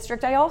senators in the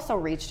district I also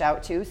reached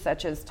out to,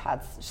 such as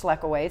Todd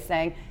Schleckaway,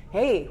 saying,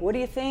 hey, what do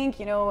you think?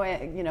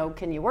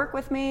 Can you work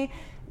with me?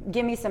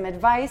 Give me some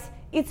advice.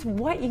 It's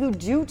what you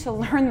do to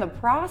learn the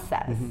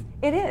process.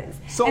 It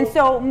is.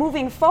 So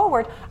moving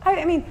forward,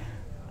 I mean,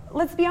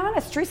 let's be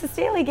honest, Teresa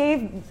Staley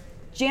gave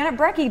Janet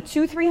Brecky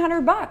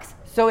 $200-300.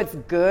 So it's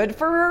good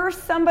for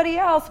somebody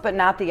else, but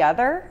not the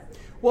other.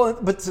 Well,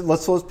 but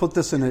let's put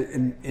this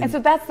in. And so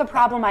that's the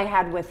problem I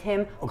had with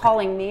him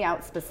calling me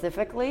out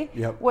specifically.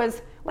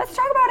 Was let's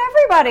talk about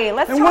everybody.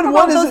 Let's talk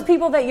about those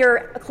people that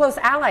you're close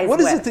allies with. What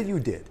is it that you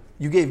did?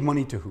 You gave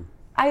money to who?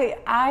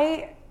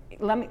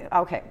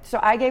 So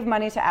I gave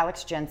money to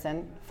Alex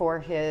Jensen for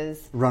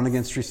his run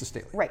against Teresa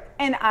Staley. Right.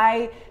 And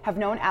I have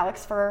known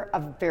Alex for a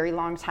very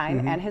long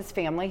time and his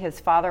family. His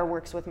father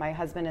works with my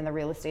husband in the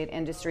real estate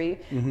industry.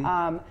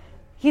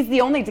 He's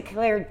the only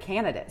declared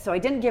candidate. So I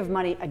didn't give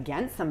money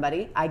against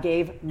somebody. I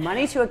gave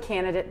money to a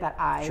candidate that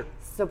I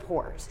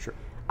support.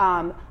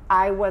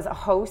 I was a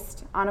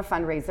host on a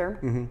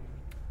fundraiser.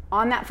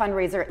 On that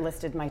fundraiser, it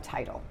listed my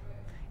title.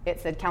 It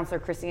said Councilor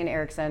Christine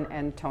Erickson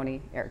and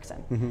Tony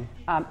Erickson.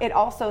 It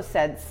also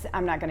said,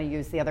 I'm not going to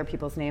use the other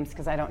people's names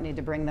because I don't need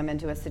to bring them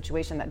into a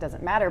situation that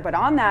doesn't matter, but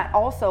on that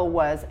also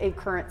was a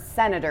current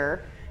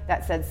senator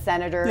that said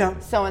Senator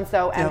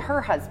so-and-so and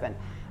her husband.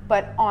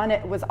 But on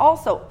it was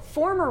also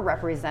former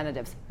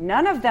representatives.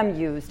 None of them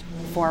used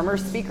former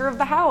Speaker of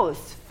the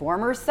House,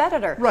 former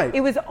Senator. Right.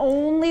 It was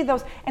only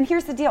those. And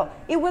here's the deal.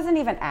 It wasn't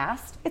even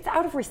asked. It's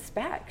out of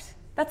respect.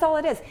 That's all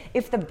it is.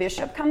 If the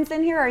bishop comes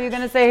in here, are you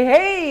going to say,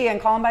 hey,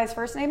 and call him by his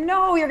first name?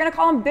 No, you're going to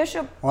call him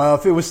Bishop. Well,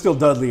 if it was still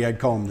Dudley, I'd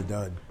call him the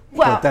Dud.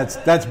 Well, but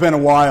that's been a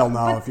while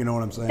now, if you know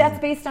what I'm saying. That's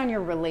based on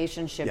your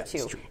relationship,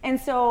 too. And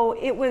so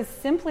it was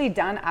simply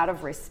done out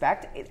of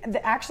respect. It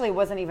actually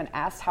wasn't even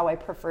asked how I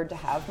preferred to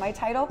have my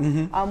title.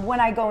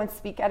 When I go and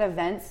speak at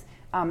events,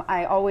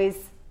 I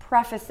always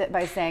preface it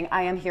by saying,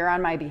 I am here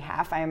on my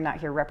behalf. I am not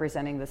here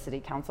representing the city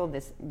council.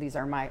 These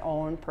are my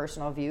own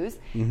personal views.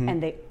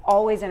 And they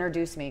always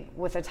introduce me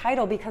with a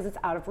title because it's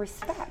out of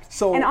respect.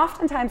 And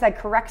oftentimes I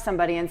correct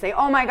somebody and say,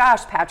 oh my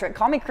gosh, Patrick,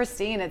 call me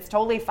Christine. It's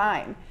totally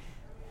fine.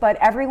 But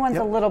everyone's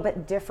a little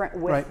bit different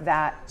with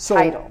that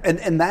title.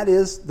 And that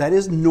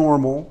is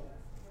normal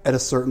at a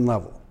certain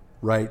level,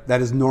 right?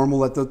 That is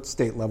normal at the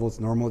state level.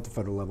 It's normal at the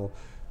federal level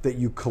that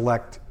you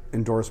collect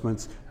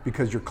endorsements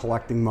because you're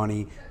collecting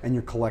money and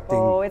you're collecting...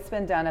 Oh, it's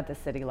been done at the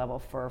city level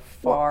for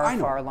far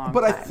long time.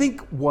 But I think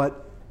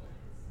what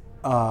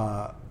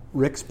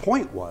Rick's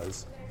point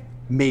was,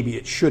 maybe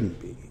it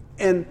shouldn't be.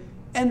 And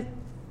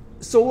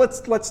so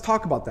let's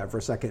talk about that for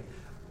a second.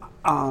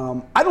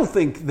 I don't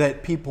think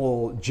that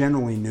people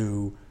generally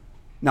knew.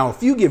 Now,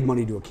 if you give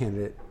money to a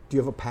candidate, do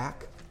you have a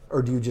PAC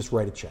or do you just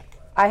write a check?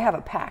 I have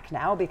a PAC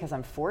now because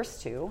I'm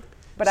forced to,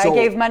 but I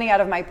gave money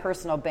out of my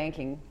personal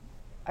banking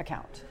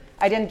account.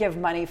 I didn't give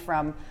money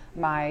from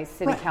my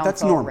city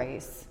council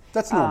race.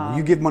 That's normal.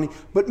 You give money,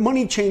 but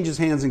money changes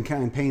hands in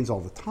campaigns all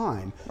the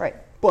time. Right.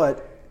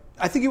 But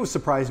I think it was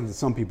surprising to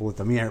some people that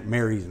the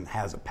mayor even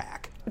has a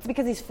PAC. It's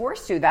because he's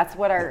forced to. That's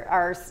what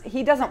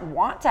he doesn't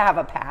want to have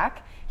a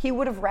PAC. He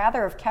would have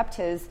rather have kept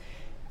his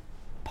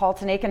Paul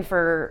Tanakin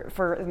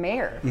for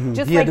mayor.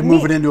 Just he had to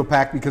move it into a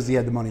PAC because he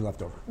had the money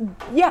left over.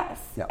 Yes.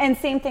 Yep. And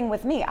same thing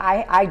with me.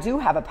 I do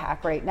have a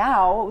PAC right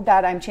now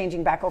that I'm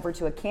changing back over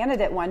to a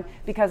candidate one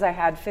because I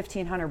had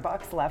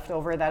 $1,500 left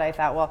over that I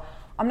thought, well,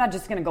 I'm not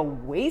just going to go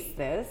waste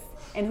this.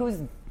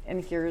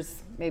 And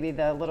here's maybe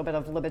the little bit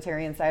of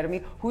libertarian side of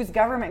me. Who's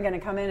government going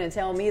to come in and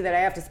tell me that I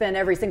have to spend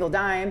every single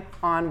dime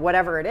on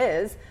whatever it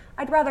is?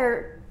 I'd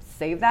rather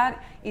save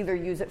that, either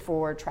use it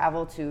for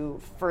travel to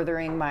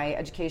furthering my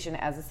education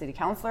as a city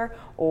councilor,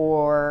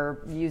 or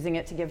using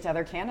it to give to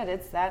other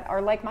candidates that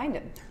are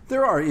like-minded.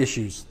 There are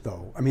issues,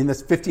 though. I mean,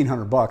 that's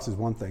 $1,500 is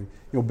one thing.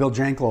 Bill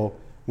Janklow,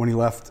 when he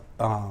left,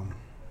 I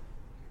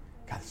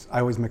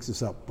always mix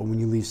this up, but when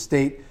you leave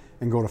state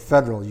and go to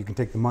federal, you can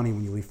take the money.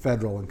 When you leave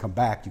federal and come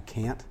back, you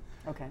can't.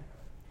 Okay.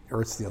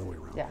 Or it's the other way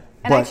around. Yeah.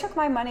 And I took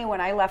my money when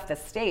I left the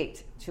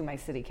state to my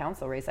city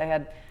council race. I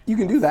had you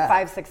can do that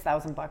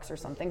 $5,000-6,000 or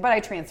something, but I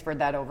transferred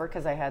that over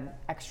because I had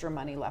extra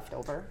money left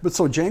over. But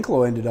so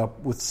Janklow ended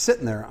up with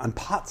sitting there on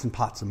pots and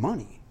pots of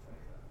money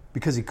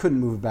because he couldn't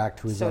move it back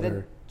to his so other. So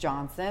did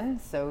Johnson.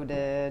 So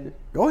did.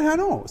 Oh yeah, I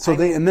know. So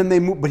they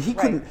moved, but he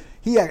couldn't.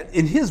 He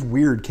in his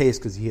weird case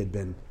because he had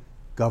been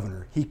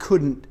governor, he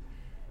couldn't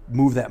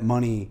move that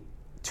money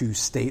to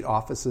state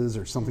offices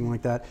or something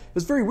like that. It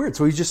was very weird.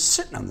 So he's just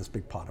sitting on this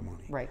big pot of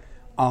money. Right.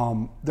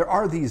 There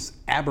are these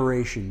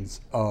aberrations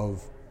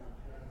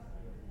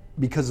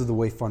because of the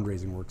way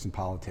fundraising works in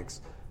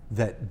politics,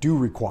 that do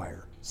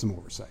require some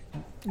oversight.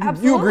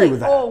 Absolutely. You agree with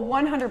that? Oh,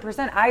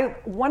 100%. I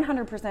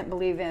 100%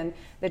 believe in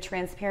the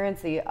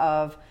transparency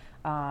of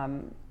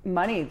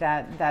money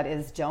that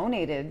is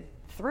donated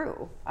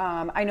through.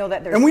 I know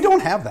that there's... And we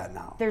don't have that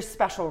now. There's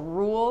special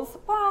rules.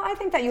 Well, I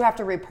think that you have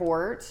to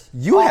report.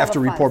 You have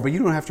to report, but you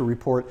don't have to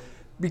report.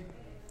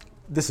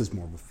 This is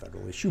more of a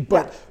federal issue,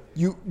 but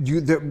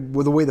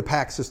with the way the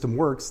PAC system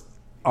works,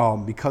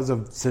 because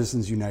of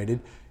Citizens United,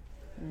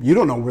 you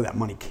don't know where that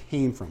money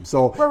came from.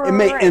 So it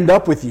may end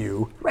up with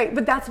you. Right,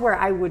 but that's where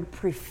I would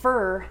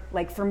prefer,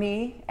 like for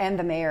me and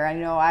the mayor, I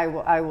know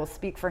I will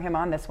speak for him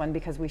on this one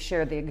because we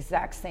share the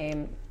exact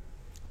same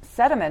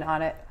sentiment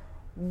on it.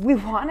 We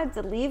wanted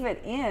to leave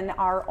it in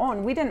our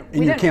own. We didn't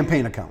your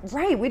campaign accounts.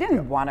 Right. We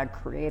didn't want to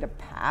create a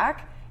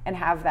PAC and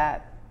have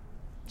that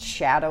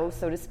shadow,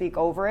 so to speak,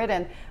 over it.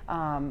 And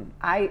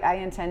I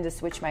intend to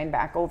switch mine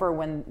back over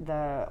when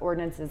the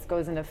ordinances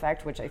goes into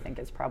effect, which I think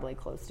is probably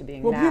close to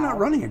being now. Well, you're not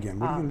running again.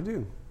 What are you going to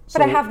do?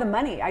 But I have the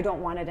money. I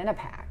don't want it in a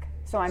PAC.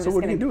 So I'm just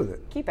going to do with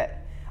it? Keep it.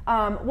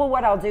 Well,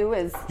 what I'll do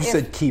is... You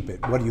said keep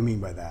it. What do you mean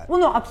by that? Well,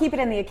 no, I'll keep it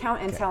in the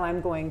account until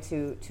I'm going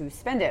to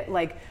spend it.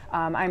 Like,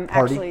 I'm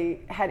Party?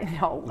 actually heading...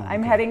 No,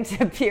 I'm heading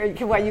to Pierre.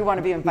 What, you want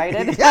to be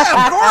invited?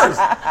 Yeah, of course.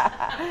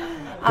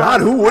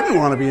 God, who wouldn't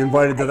want to be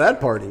invited to that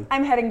party?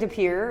 I'm heading to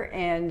Pierre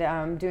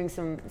and doing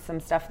some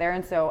stuff there,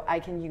 and so I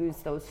can use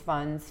those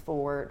funds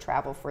for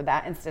travel for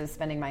that instead of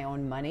spending my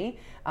own money.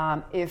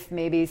 If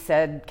maybe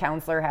said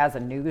counselor has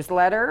a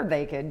newsletter,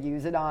 they could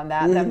use it on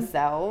that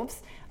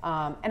themselves.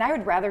 And I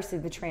would rather see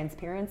the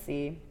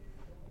transparency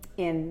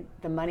in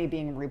the money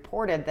being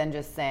reported than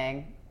just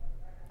saying,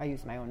 I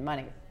use my own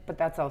money. But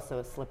that's also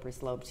a slippery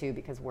slope too,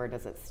 because where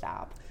does it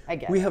stop? I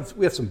guess. We have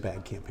some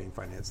bad campaign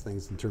finance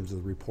things in terms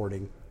of the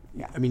reporting.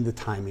 Yeah. I mean, the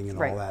timing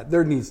and all that.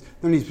 There needs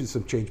to be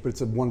some change, but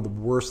it's one of the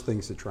worst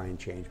things to try and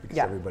change because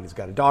everybody's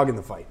got a dog in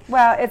the fight.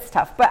 Well, it's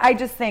tough, but I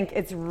just think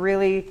it's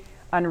really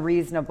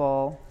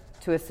unreasonable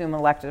to assume an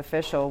elected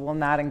official will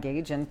not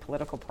engage in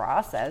political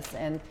process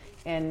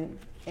and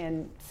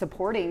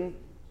supporting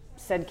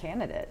said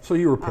candidate. So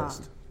you were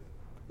pissed?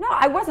 No,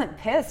 I wasn't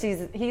pissed.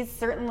 He's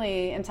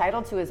certainly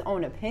entitled to his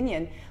own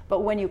opinion.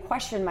 But when you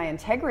question my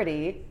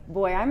integrity,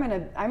 boy, I'm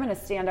gonna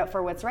stand up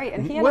for what's right.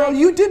 And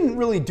you didn't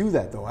really do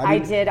that though. I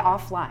did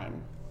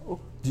offline.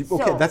 Okay,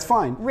 So, that's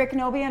fine. Rick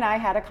Noby and I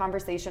had a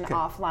conversation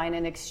offline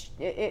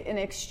and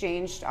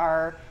exchanged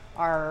our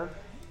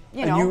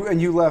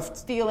and you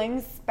left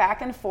feelings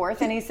back and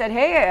forth. And he said,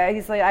 "Hey,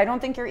 he's like, I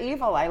don't think you're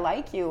evil. I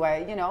like you.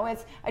 I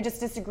just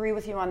disagree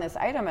with you on this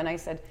item." And I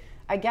said,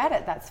 "I get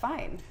it. That's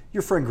fine."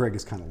 Your friend Greg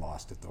has kind of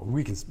lost it though.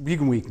 We can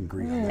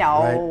agree on that.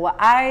 No, right?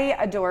 I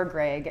adore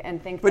Greg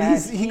and think but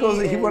that he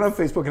went on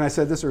Facebook, and I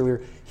said this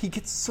earlier. He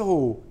gets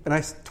so, and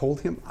I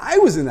told him I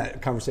was in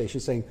that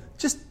conversation saying,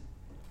 just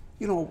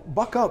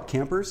buck up,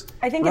 campers.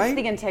 I think right?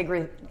 it's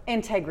the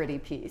integrity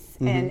piece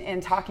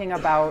and talking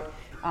about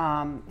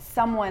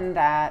someone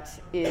that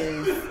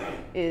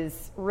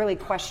is really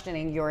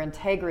questioning your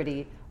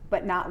integrity,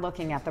 but not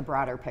looking at the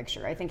broader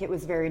picture. I think it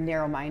was very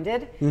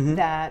narrow-minded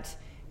that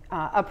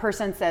a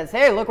person says,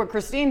 "Hey, look what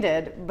Christine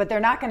did," but they're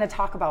not going to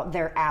talk about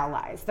their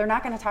allies. They're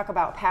not going to talk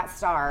about Pat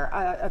Starr,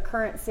 a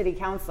current city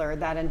councilor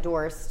that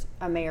endorsed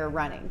a mayor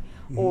running,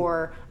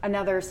 or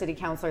another city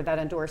councilor that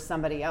endorsed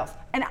somebody else.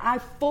 And I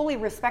fully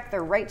respect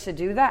their right to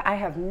do that. I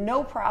have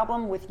no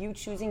problem with you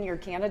choosing your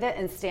candidate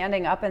and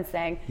standing up and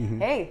saying,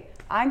 "Hey,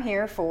 I'm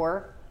here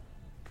for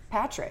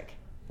Patrick."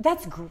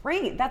 That's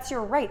great. That's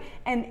your right.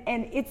 And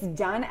it's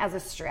done as a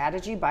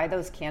strategy by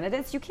those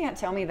candidates. You can't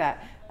tell me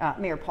that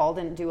Mayor Paul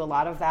didn't do a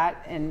lot of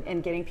that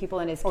in getting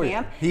people in his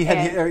camp.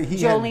 Yeah.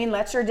 Jolene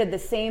Letcher did the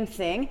same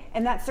thing.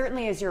 And that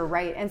certainly is your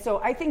right. And so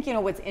I think,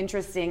 what's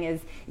interesting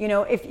is,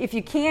 if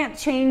you can't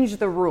change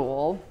the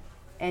rule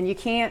and you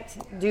can't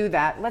do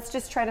that, let's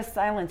just try to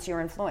silence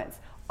your influence.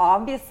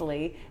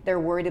 Obviously, they're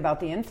worried about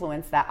the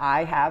influence that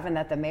I have and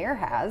that the mayor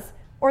has,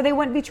 or they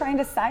wouldn't be trying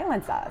to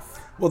silence us.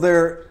 Well,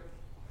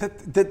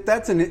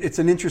 it's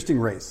an interesting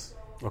race.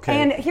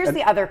 Okay. And here's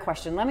the other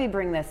question. Let me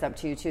bring this up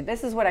to you too.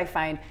 This is what I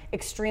find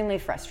extremely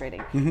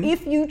frustrating.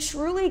 If you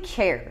truly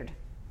cared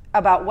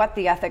about what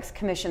the Ethics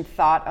Commission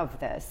thought of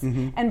this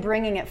and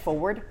bringing it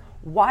forward,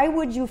 why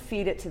would you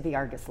feed it to the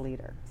Argus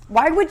Leader?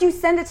 Why would you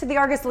send it to the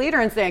Argus Leader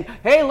and saying,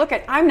 "Hey, look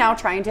I'm now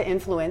trying to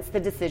influence the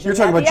decision." You're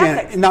talking about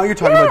Janet. Now you're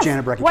talking about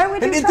Janet Brecke. Why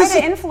would you try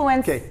to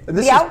influence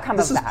the outcome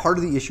of that? This is part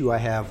of the issue I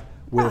have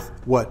with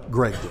what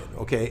Greg did.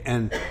 Okay,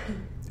 and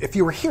if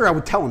you were here, I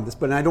would tell him this,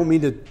 but I don't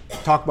mean to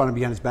talk about him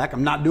behind his back.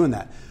 I'm not doing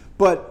that.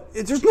 But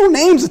there's no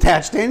names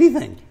attached to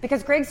anything.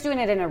 Because Greg's doing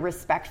it in a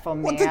respectful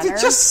manner. Well,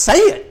 just say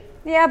it.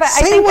 Yeah, but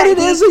say I think what it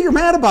is that you're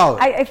mad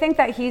about. I think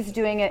that he's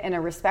doing it in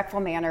a respectful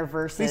manner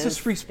versus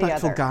he's a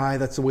respectful guy.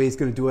 That's the way he's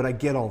going to do it. I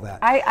get all that.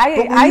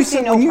 I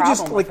see no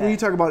problem with it. When you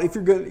talk about if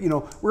you're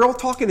going, we're all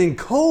talking in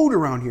code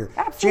around here.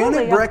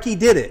 Absolutely, Janet Brecke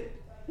did it.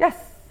 Yes.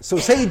 So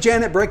say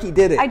Janet Brecke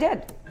did it. I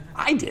did.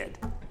 I did.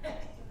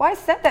 Well, I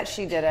said that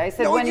she did it. I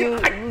said you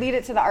lead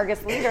it to the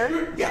Argus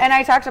Leader, and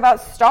I talked about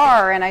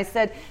Star, and I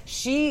said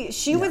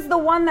she was the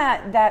one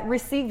that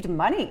received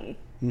money.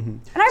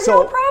 And I have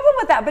no problem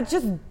with that, but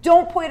just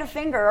don't point a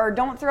finger or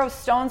don't throw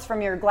stones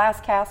from your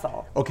glass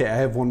castle. Okay, I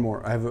have one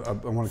more. I want to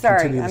continue this.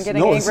 Sorry, I'm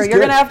getting angry. You're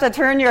going to have to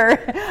turn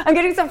I'm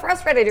getting so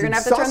frustrated. You're going to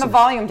have to turn the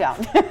volume down.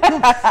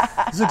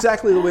 This is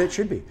exactly the way it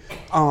should be.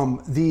 And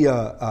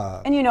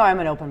I'm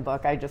an open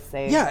book. I just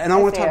say. Yeah, and I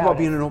want to talk about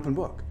being an open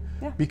book.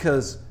 Yeah.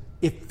 Because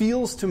it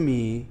feels to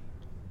me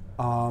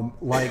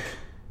like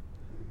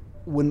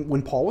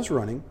when Paul was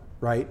running,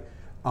 right?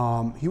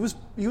 He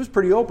was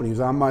pretty open. He was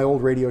on my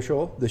old radio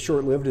show, the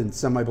short-lived and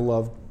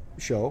semi-beloved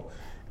show,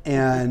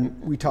 and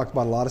we talked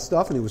about a lot of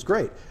stuff, and it was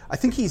great. I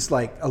think he's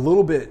like a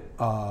little bit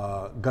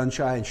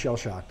gun-shy and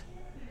shell-shocked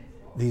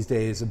these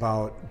days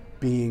about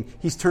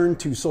he's turned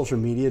to social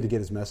media to get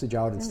his message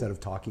out instead of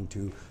talking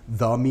to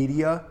the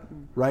media,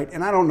 right?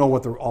 And I don't know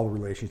what all the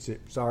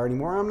relationships are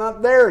anymore. I'm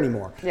not there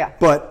anymore. Yeah.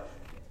 But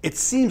it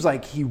seems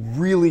like he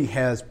really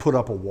has put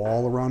up a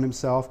wall around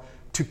himself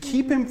to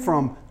keep him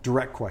from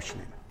direct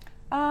questioning.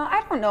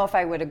 I don't know if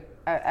I would.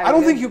 I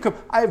don't think you could.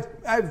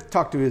 I've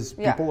talked to his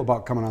people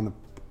about coming on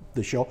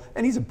the show,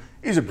 and he's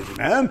a busy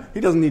man. He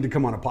doesn't need to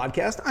come on a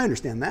podcast. I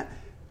understand that,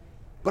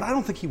 but I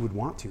don't think he would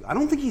want to. I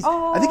don't think he's.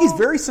 I think he's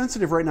very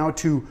sensitive right now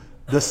to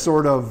the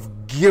sort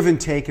of give and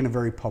take in a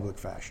very public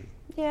fashion.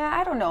 Yeah,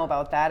 I don't know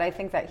about that. I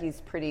think that he's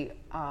pretty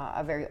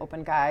a very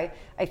open guy.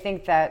 I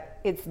think that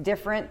it's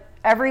different.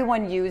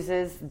 Everyone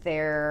uses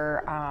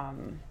their.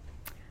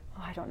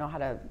 I don't know how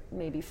to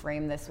maybe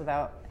frame this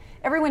without.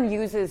 Everyone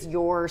uses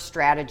your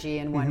strategy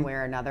in one way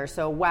or another.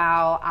 So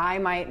while I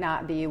might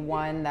not be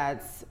one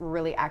that's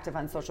really active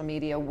on social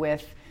media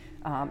with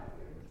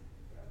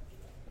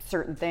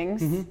certain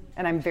things,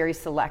 and I'm very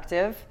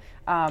selective.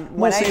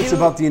 Mostly it's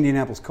about the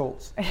Indianapolis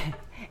Colts.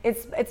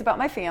 It's about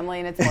my family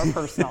and it's more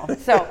personal.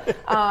 So,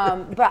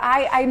 but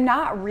I'm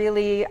not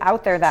really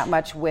out there that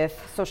much with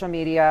social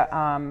media.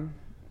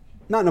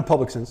 Not in a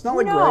public sense. Not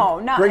like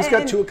Greg. Greg's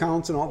got 2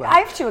 accounts and all that. I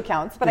have 2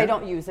 accounts, but I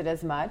don't use it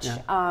as much.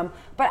 Yeah.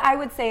 But I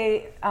would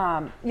say,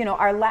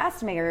 our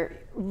last mayor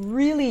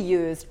really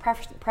used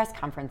press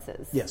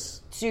conferences.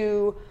 Yes.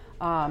 To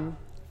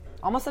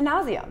almost ad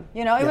nauseum.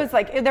 It was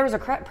like there was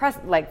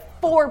a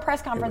 4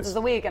 press conferences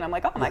a week, and I'm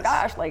like, oh my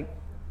gosh,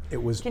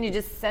 it was. Can you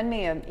just send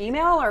me an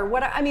email or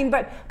what? I mean,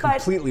 but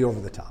completely over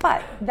the top.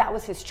 But that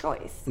was his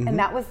choice, and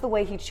that was the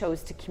way he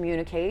chose to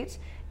communicate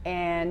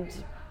and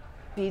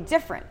be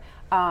different.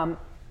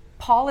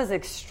 Paul is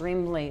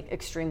extremely,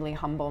 extremely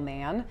humble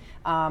man.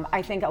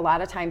 I think a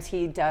lot of times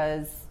he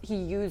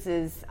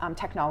uses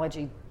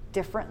technology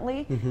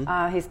differently.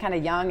 He's kind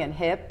of young and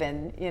hip,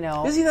 and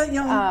Is he that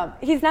young?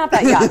 He's not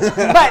that young,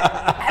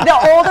 but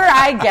the older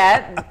I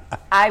get,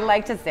 I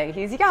like to say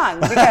he's young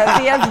because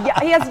he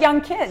has young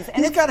kids.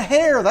 And he's got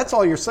hair. That's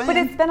all you're saying. But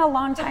it's been a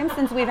long time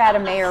since we've had a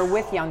mayor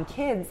with young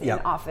kids in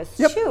office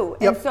too,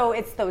 and so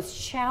it's those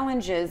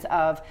challenges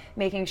of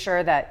making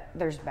sure that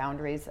there's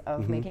boundaries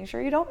of making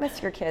sure you don't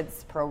miss your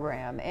kids'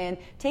 program and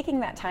taking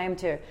that time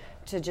to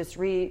just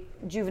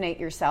rejuvenate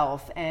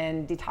yourself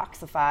and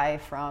detoxify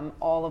from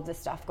all of the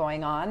stuff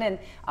going on. And,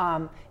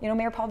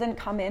 Mayor Paul didn't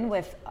come in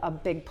with a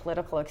big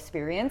political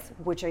experience,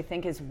 which I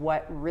think is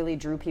what really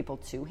drew people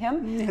to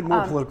him. He had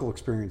more political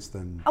experience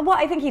than... Well,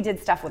 I think he did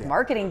stuff with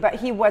marketing, but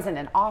he wasn't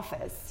in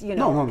office,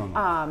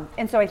 No.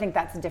 And so I think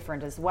that's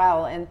different as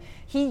well. And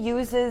he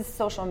uses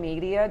social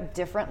media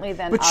differently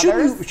than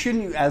others. But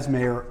shouldn't you, as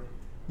mayor,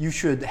 you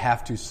should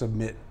have to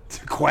submit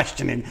to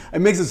questioning. It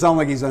makes it sound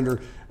like he's under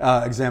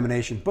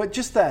examination, but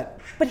just that.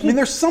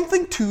 There's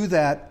something to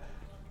that.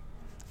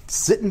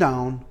 Sitting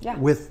down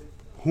with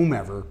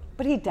whomever.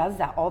 But he does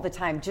that all the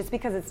time. Just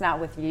because it's not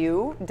with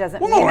you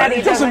doesn't mean that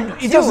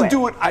he doesn't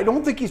do it. I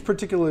don't think he's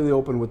particularly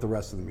open with the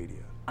rest of the media.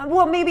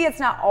 Well, maybe it's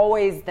not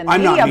always the media,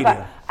 I'm not media.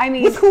 But I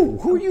mean, with who?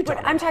 Who are you talking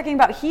about? I'm talking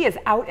about he is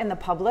out in the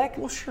public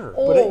all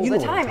the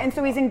time, and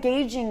so he's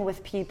engaging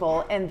with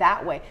people in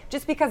that way.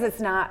 Just because it's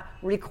not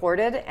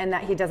recorded and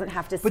that he doesn't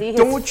have to see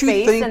his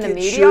face in the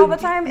media all the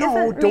time,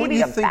 don't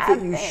you think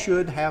that you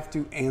should have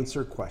to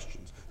answer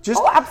questions?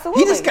 Just,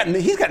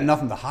 absolutely. He's got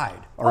nothing to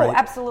hide. All right?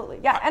 Absolutely.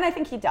 Yeah, and I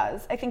think he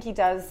does. I think he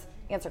does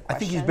answer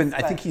questions.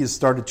 I think he has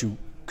started to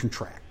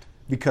contract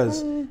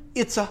because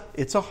it's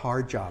a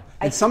hard job.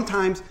 And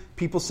sometimes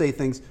people say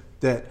things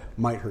that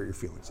might hurt your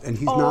feelings. And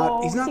he's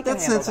not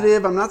that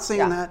sensitive. I'm not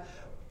saying that.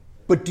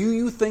 But do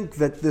you think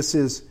that this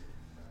is...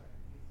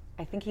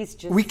 I think he's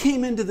just... We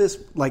came into this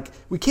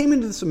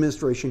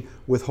administration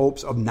with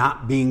hopes of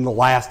not being the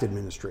last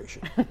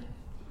administration.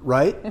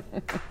 Right?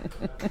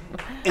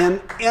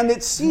 and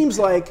it seems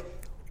like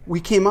we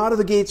came out of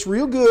the gates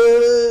real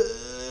good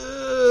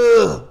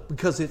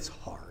because it's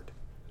hard.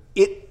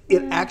 It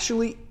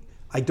actually,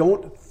 I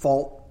don't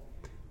fault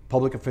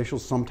public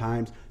officials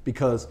sometimes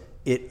because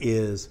it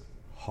is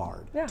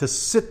hard to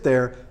sit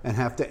there and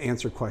have to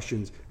answer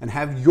questions and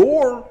have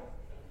your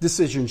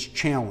decisions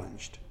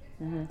challenged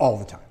all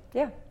the time.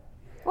 Yeah.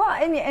 Well,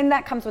 and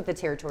that comes with the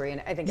territory,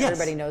 and I think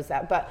everybody knows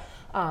that. But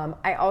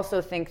I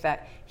also think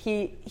that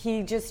he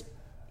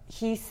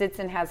sits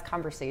and has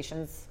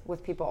conversations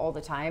with people all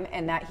the time,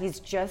 and that he's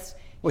just...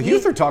 Well,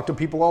 Huther talked to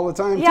people all the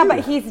time, yeah, too.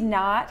 But he's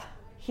not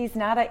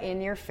an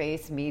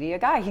in-your-face media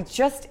guy. He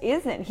just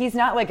isn't. He's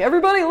not like,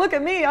 everybody look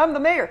at me, I'm the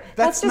mayor.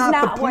 That's just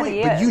not the what point,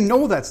 he but is. you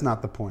know that's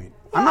not the point.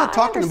 Yeah, I'm not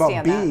talking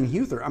about being that.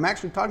 Huther. I'm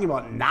actually talking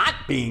about not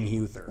being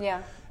Huther.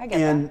 Yeah, I get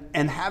that.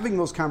 And having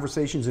those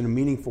conversations in a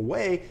meaningful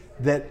way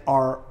that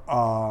are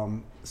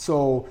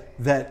so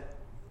that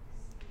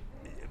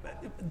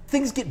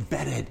things get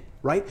vetted,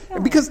 right? Yeah.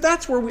 Because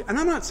that's where and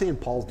I'm not saying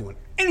Paul's doing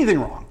anything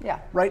wrong,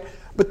 right?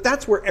 But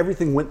that's where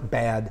everything went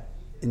bad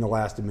in the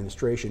last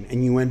administration,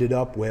 and you ended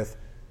up with,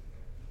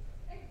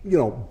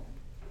 can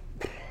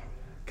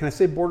I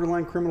say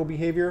borderline criminal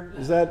behavior?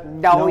 Is that...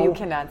 No, you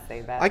cannot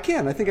say that. I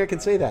can. I think I can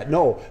say that.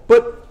 No.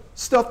 But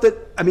stuff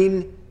that,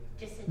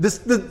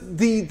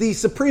 the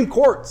Supreme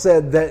Court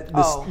said that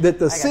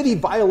the city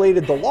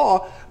violated the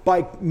law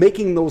by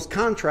making those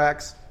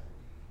contracts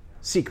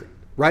secret,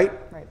 right?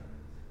 Right.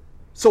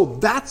 So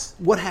that's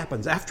what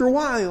happens. After a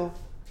while,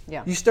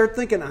 you start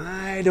thinking,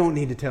 I don't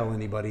need to tell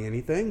anybody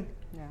anything.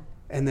 Yeah.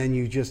 And then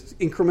you just,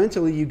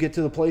 incrementally, you get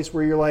to the place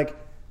where you're like,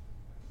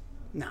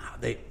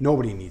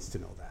 nobody needs to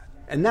know that.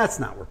 And that's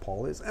not where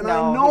Paul is. And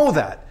I know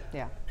that.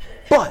 Yeah.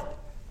 But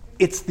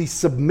it's the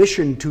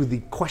submission to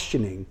the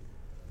questioning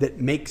that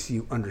makes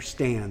you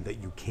understand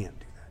that you can't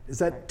do that. Is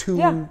that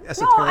too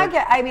esoteric?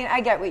 No,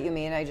 I get what you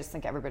mean. I just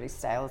think everybody's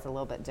style is a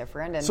little bit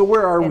different. And, so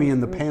where are we in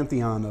the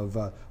pantheon of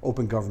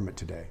open government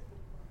today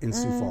in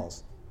Sioux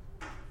Falls?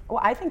 Well,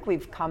 I think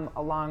we've come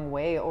a long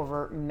way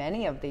over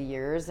many of the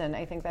years, and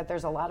I think that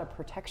there's a lot of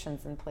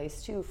protections in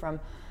place too, from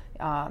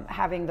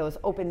having those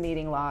open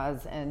meeting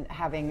laws and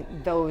having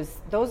those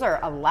are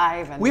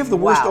alive. And we have the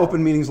worst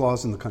open meetings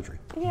laws in the country.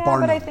 Yeah, bar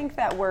but none. I think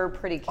that we're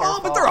pretty careful. Oh,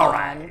 but they're all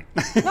right.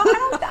 No,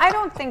 I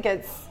don't think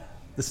it's...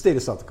 The state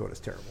of South Dakota is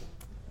terrible.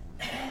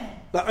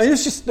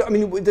 It's just, that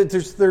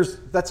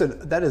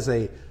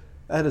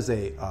is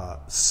a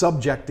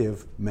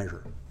subjective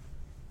measure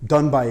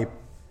done by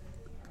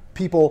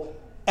people,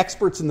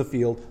 experts in the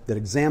field that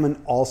examine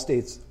all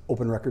states'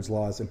 open records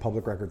laws and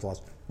public records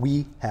laws.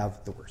 We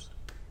have the worst.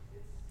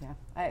 Yeah,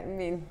 I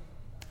mean...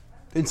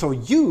 And so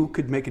you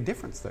could make a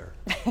difference there.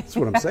 That's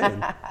what I'm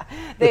saying.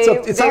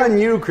 It's on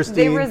you, Christine.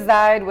 They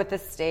reside with the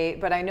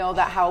state, but I know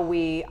that how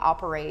we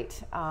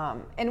operate,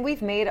 and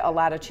we've made a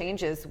lot of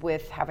changes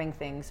with having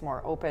things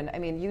more open. I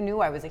mean, you knew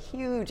I was a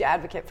huge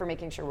advocate for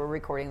making sure we're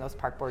recording those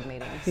park board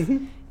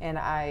meetings, and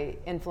I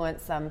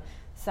influenced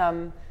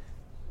some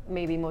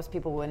maybe most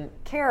people wouldn't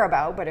care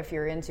about, but if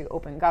you're into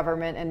open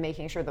government and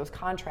making sure those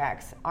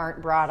contracts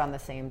aren't brought on the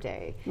same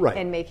day, right,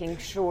 and making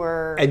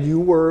sure... And you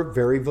were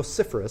very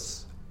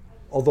vociferous,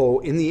 although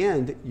in the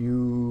end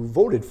you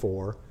voted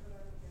for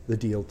the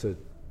deal to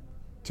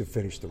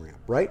finish the ramp,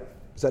 right?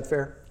 Is that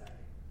fair?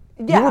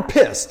 Yeah. You were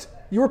pissed.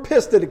 You were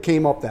pissed that it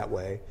came up that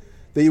way.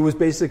 That it was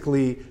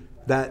basically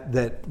that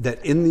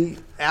in the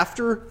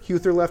after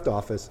Huther left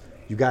office,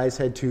 you guys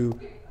had to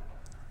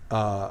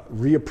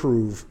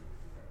reapprove.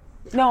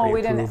 No,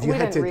 we didn't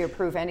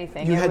reapprove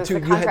anything. The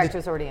contract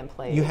was already in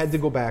place. You had to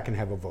go back and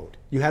have a vote.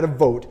 You had a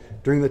vote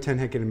during the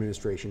Tenhecken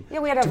administration. Yeah,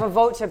 we had to have a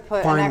vote to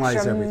put an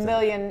extra $1.5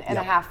 million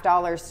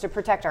to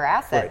protect our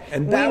asset. Right.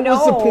 And that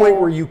was the point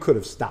where you could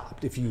have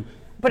stopped if you...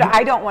 But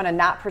I don't want to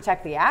not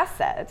protect the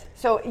asset.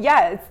 So,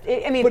 yeah,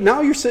 But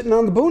now you're sitting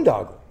on the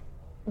boondoggle.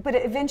 But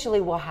eventually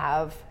we'll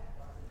have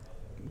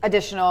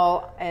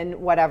additional and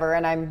whatever,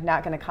 and I'm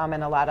not going to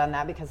comment a lot on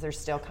that because there's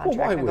still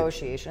contract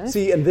negotiations.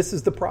 See, and this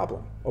is the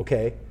problem,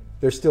 okay?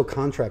 There's still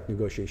contract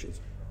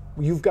negotiations.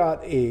 You've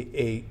got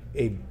a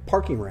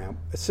parking ramp,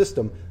 a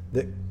system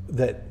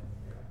that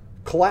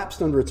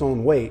collapsed under its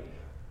own weight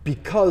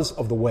because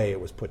of the way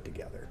it was put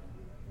together,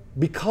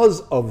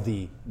 because of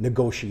the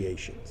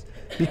negotiations,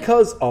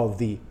 because of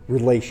the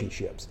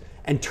relationships,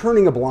 and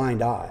turning a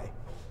blind eye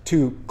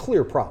to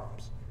clear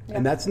problems. Yeah.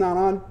 And that's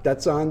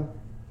on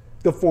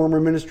the former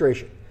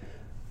administration.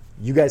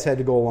 You guys had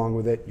to go along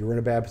with it. You were in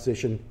a bad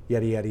position,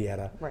 yada, yada,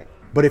 yada. Right.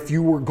 But if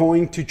you were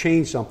going to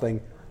change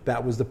something,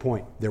 That was the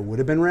point. There would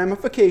have been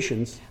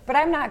ramifications. But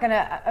I'm not going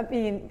to, I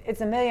mean, it's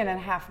 $1.5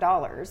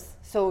 million.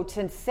 So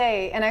to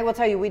say, and I will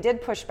tell you, we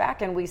did push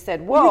back and we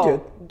said,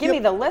 whoa, give me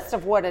the list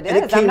of what it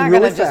is. I'm not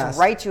going to just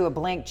write you a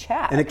blank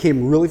check. And it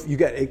came really, you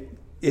got it.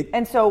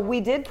 And so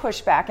we did push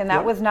back, and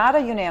that was not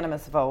a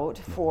unanimous vote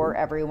for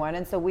everyone.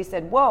 And so we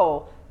said,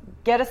 whoa,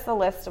 get us the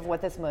list of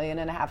what this $1.5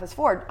 million is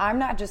for. I'm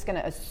not just going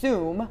to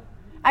assume.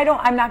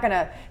 I'm not going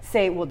to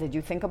say, well, did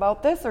you think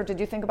about this or did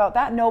you think about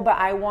that? No, but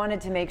I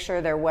wanted to make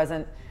sure there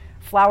wasn't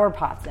flower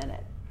pots in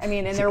it. I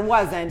mean, and there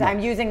wasn't. No.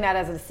 I'm using that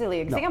as a silly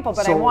example,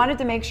 but I wanted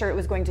to make sure it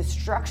was going to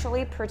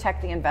structurally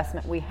protect the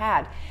investment we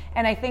had.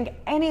 And I think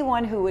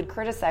anyone who would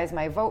criticize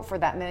my vote for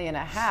that $1.5 million,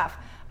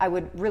 I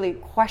would really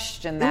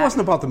question that. It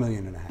wasn't about the $1.5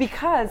 million.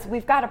 Because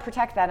we've got to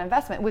protect that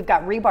investment. We've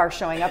got rebar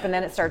showing up, and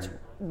then it starts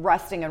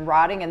rusting and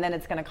rotting, and then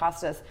it's going to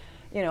cost us,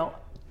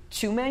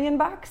 $2 million.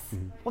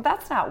 Well,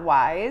 that's not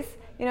wise.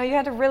 You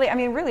had to really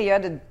you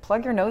had to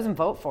plug your nose and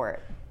vote for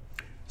it.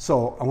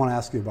 So I want to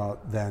ask you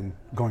about then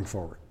going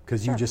forward,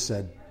 because you just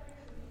said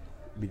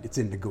it's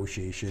in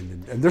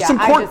negotiation, and there's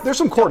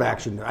some court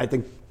action there. I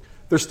think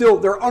there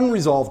are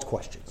unresolved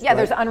questions. Yeah,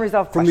 there's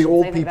unresolved questions. From the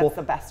old I think people. That's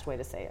the best way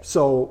to say it.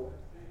 So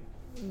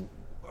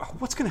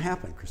what's going to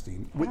happen,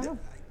 Christine? I don't know.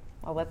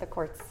 I'll let the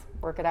courts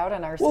work it out,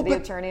 and our city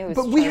attorney who's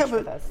charged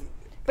with us.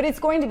 But it's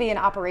going to be an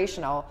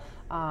operational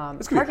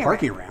it's going to be a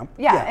parking ramp.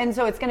 Yeah, and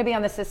so it's going to be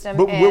on the system.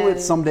 But will it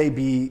someday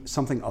be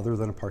something other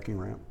than a parking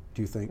ramp,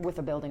 do you think? With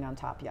a building on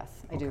top, yes.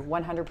 I do.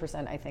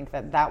 100% I think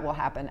that will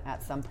happen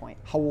at some point.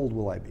 How old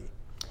will I be?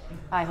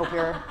 I hope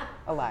you're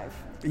alive.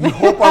 You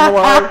hope I'm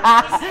alive?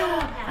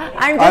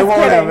 I'm just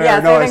kidding.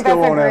 Yes, I think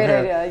that's a great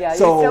idea. Yeah,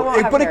 so, you still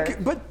won't have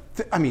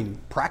hair.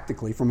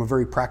 Practically, from a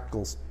very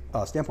practical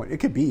standpoint, it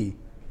could be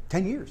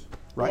 10 years,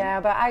 right? Yeah,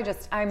 but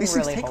I'm These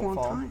really things take hopeful. A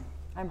long time.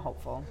 I'm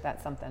hopeful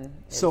that something is.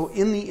 So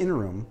in the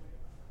interim,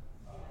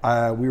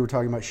 we were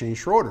talking about Shane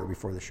Schroeder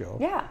before the show.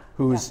 Yeah.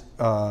 Who's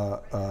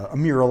a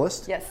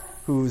muralist. Yes.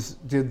 Who's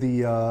did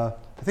the, I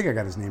think I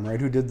got his name right,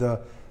 who did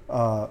the,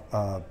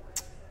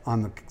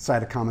 on the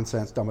side of Common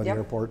Sense done by the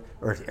airport,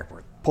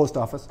 post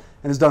office,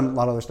 and has done a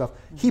lot of other stuff.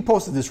 He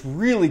posted this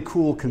really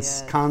cool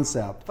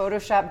concept.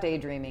 Photoshop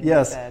daydreaming,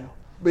 yes. he said.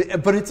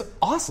 But it's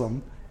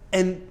awesome.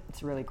 And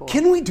it's really cool.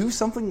 Can we do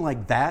something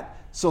like that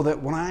so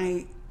that when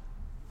I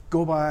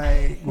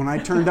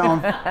turn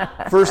down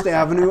First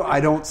Avenue,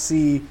 I don't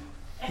see,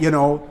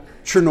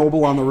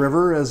 Chernobyl on the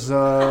river, as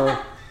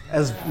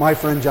my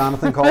friend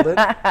Jonathan called it?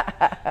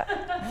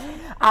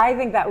 I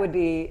think that would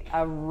be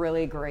a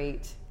really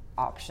great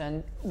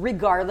option.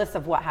 Regardless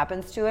of what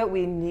happens to it,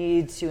 we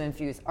need to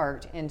infuse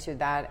art into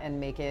that and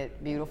make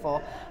it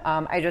beautiful.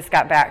 I just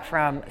got back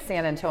from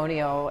San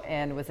Antonio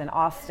and was in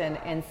Austin,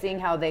 and seeing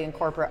how they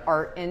incorporate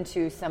art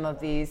into some of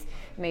these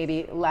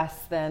maybe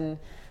less than,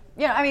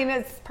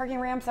 parking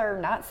ramps are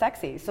not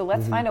sexy. So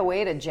let's find a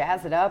way to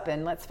jazz it up,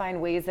 and let's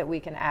find ways that we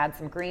can add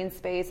some green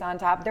space on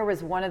top. There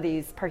was one of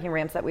these parking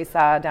ramps that we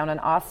saw down in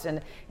Austin,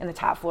 and the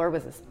top floor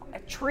was this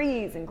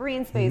trees and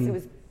green space. It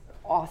was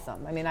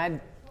awesome. I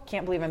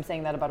can't believe I'm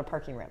saying that about a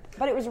parking ramp,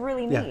 but it was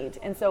really neat.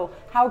 And so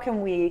how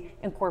can we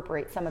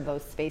incorporate some of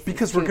those spaces?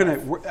 Because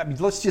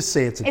let's just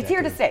say it's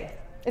here to stay.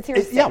 It's here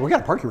to stay. Yeah, we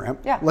got a parking ramp.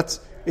 Yeah.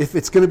 If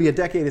it's going to be a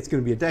decade, it's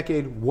going to be a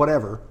decade,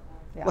 whatever.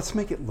 Yeah. Let's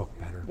make it look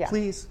better. Yeah.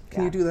 Please,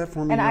 can you do that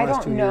for me? And I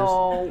don't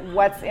know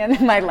what's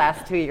in my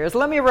last 2 years.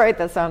 Let me write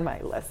this on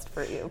my list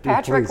for you.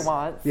 Patrick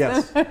wants.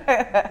 Yes.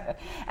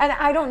 And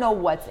I don't know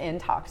what's in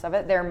talks of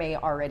it. There may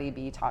already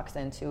be talks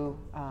into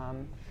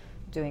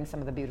doing some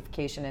of the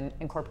beautification and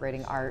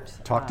incorporating art.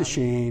 Talk to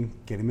Shane,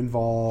 get him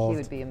involved.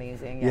 He would be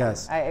amazing. Yeah.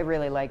 Yes. I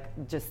really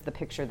like just the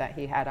picture that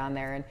he had on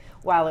there. And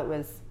while it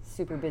was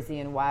super busy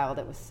and wild,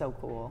 it was so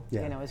cool.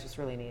 Yeah. It was just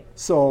really neat.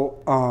 So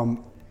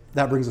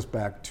that brings us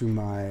back to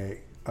my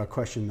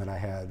question that I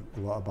had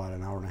about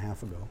an hour and a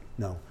half ago.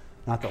 No,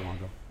 not that long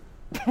ago.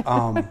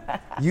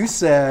 You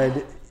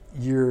said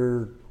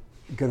you're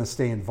going to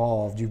stay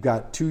involved. You've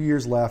got 2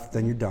 years left,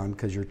 then you're done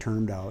because you're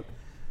termed out.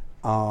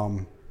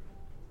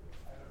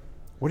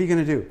 What are you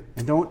going to do?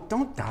 And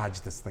don't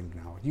dodge this thing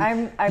now.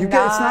 It's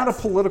not a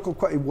political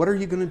question. What are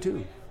you going to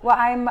do? Well,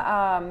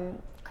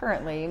 I'm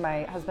currently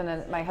my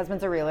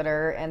husband's a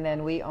realtor, and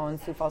then we own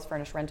Sioux Falls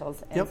Furnished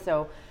Rentals, and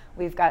so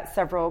we've got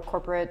several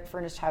corporate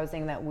furnished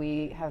housing that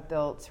we have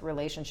built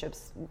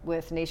relationships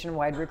with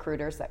nationwide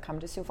recruiters that come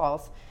to Sioux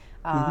Falls,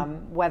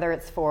 whether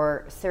it's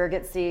for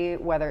surrogacy,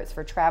 whether it's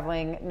for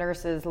traveling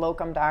nurses,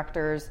 locum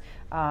doctors,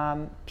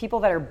 people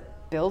that are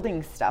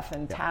building stuff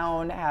in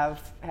town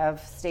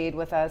have stayed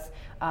with us.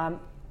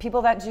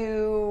 People that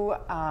do...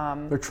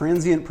 They're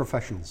transient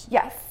professionals.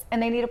 Yes,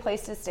 and they need a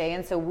place to stay,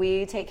 and so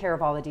we take care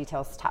of all the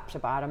details top to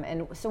bottom.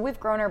 And so we've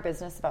grown our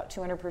business about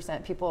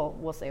 200%. People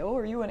will say, oh,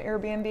 are you an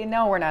Airbnb?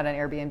 No, we're not an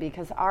Airbnb,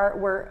 because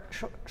we're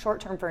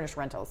short-term furnished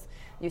rentals.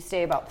 You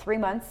stay about 3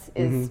 months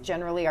is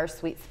generally our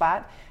sweet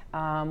spot.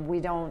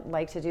 We don't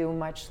like to do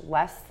much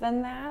less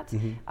than that,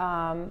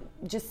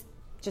 just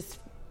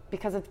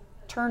because of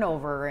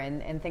turnover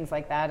and things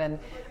like that. And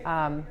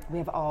we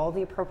have all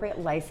the appropriate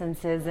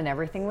licenses and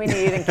everything we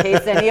need in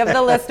case any of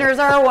the listeners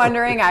are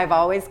wondering. I've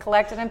always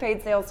collected and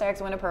paid sales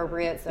tax when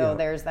appropriate, so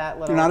there's that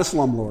little. You're not a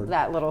slumlord.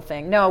 That little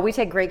thing. No, we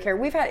take great care.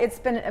 It's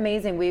been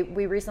amazing.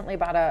 We recently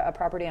bought a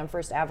property on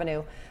First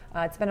Avenue.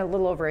 It's been a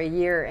little over a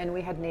year, and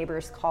we had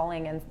neighbors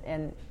calling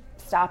and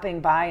stopping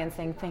by and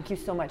saying, thank you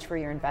so much for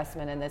your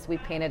investment in this. We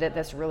painted it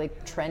this really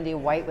trendy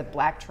white with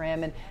black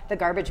trim, and the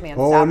garbage man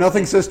stopped. Oh,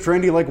 nothing says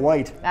trendy like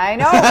white. I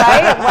know,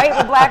 right? White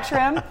with black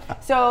trim.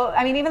 So,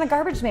 I mean, even the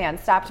garbage man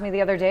stopped me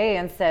the other day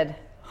and said,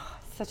 oh,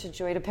 it's such a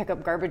joy to pick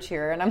up garbage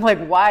here. And I'm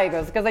like, why? He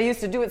goes, because I used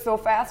to do it so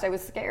fast, I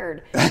was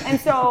scared. And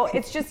so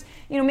it's just,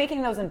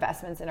 making those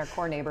investments in our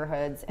core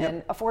neighborhoods.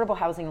 And affordable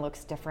housing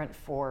looks different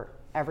for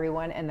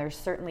everyone, and there's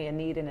certainly a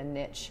need and a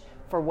niche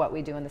for what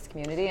we do in this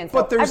community, and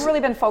so I've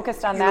really been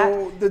focused on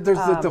that. There's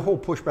the whole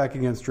pushback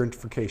against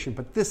gentrification,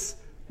 but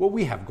what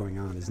we have going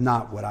on is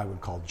not what I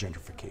would call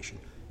gentrification.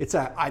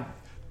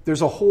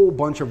 There's a whole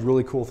bunch of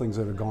really cool things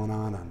that are going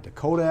on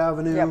Dakota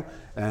Avenue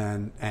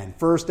and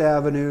First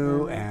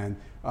Avenue and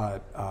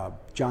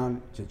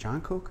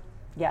John Cook?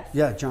 Yes.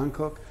 Yeah, John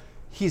Cook.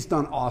 He's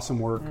done awesome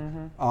work.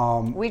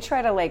 We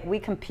try to we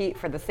compete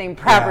for the same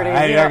property.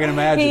 I can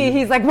imagine.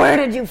 He's like, where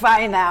did you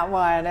find that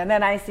one? And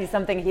then I see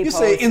something he posts.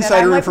 You say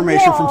insider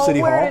information from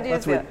City Hall.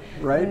 That's what,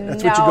 right?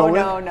 That's what you go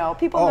with? No.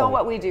 People know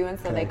what we do, and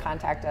so they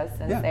contact us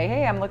and say,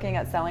 hey, I'm looking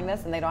at selling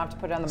this, and they don't have to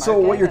put it on the market. So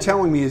what you're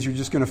telling me is you're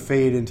just going to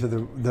fade into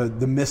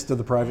the mist of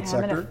the private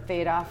sector? I'm going to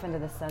fade off into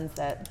the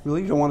sunset.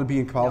 Really? You don't want to be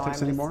in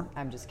politics anymore?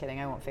 I'm just kidding.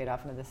 I won't fade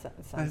off into the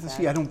sunset.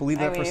 See, I don't believe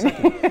that for a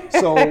second.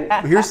 So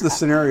here's the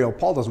scenario.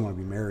 Paul doesn't want to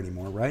be mayor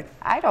anymore, right?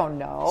 I don't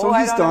know. So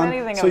he's done.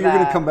 So you're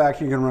going to come back.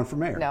 You're going to run for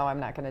mayor. No, I'm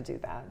not going to do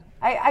that.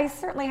 I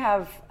certainly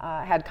have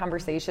had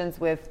conversations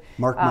with.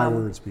 Mark my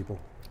words, people.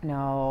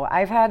 No,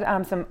 I've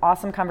had some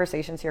awesome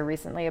conversations here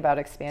recently about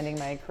expanding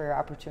my career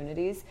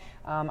opportunities.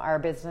 Our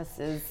business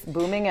is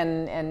booming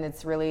and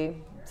it's really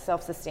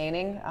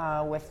self-sustaining.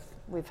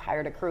 We've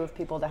hired a crew of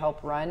people to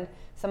help run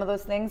some of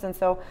those things, and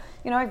so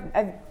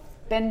I've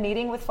been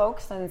meeting with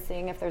folks and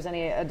seeing if there's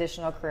any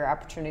additional career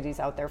opportunities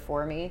out there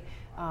for me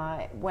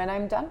when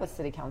I'm done with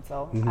City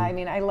Council. I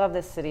mean, I love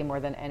this city more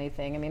than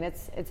anything. I mean,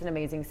 it's an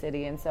amazing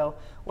city, and so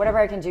whatever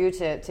I can do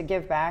to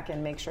give back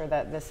and make sure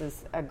that this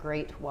is a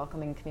great,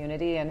 welcoming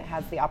community and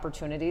has the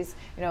opportunities,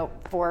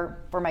 for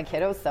my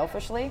kiddos.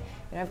 Selfishly,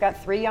 I've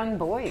got 3 young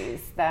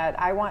boys that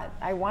I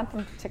want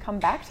them to come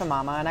back to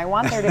Mama, and I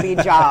want there to be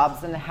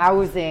jobs and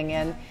housing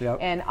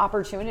and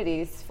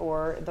opportunities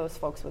for those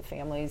folks with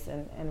families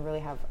and really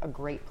have a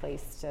great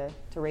place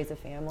to raise a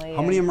family.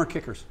 How many of them are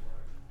kickers?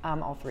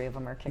 All 3 of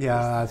them are kickers.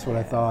 Yeah, that's what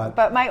I thought.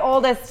 But my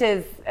oldest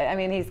is,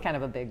 he's kind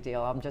of a big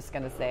deal, I'm just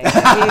going to say.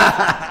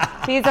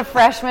 He's a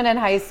freshman in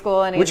high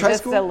school, and he's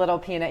just a little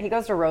peanut. He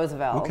goes to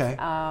Roosevelt. Okay.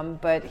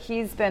 But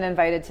he's been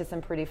invited to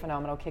some pretty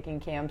phenomenal kicking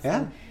camps.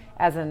 Yeah.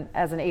 And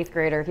as an 8th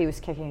grader, he was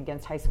kicking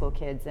against high school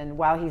kids. And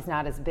while he's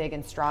not as big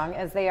and strong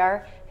as they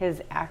are,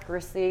 his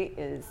accuracy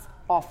is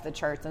off the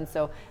charts. And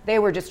so they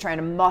were just trying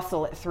to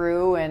muscle it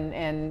through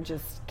and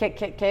just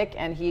kick,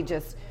 and he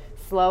just...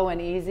 slow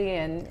and easy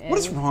and what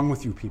is wrong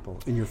with you people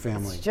in your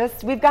family? It's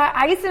just we've got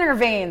ice in our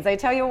veins. I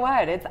tell you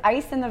what, it's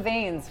ice in the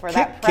veins for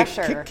that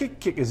pressure.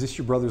 Kick. Is this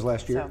your brother's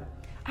last year? So,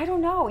 I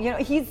don't know.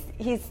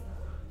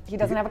 He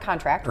doesn't have a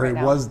contract right now.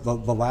 Or it was the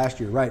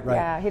last year, right?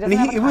 Yeah, he doesn't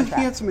have a contract.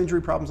 He had some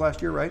injury problems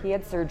last year, right? He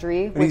had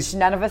surgery, which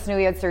none of us knew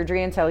he had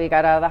surgery until he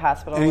got out of the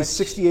hospital. And he's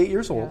 68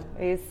 years old.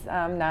 Yeah, he's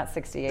not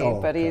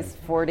 68, but he's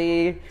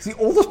 40. He's the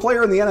oldest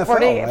player in the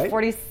NFL, right?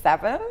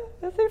 47?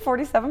 Is he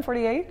 47,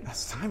 48?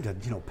 It's time to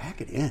pack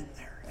it in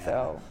there.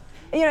 So,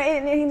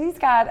 and he's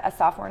got a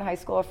sophomore in high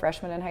school, a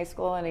freshman in high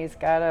school, and he's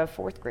got a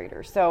 4th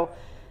grader. So,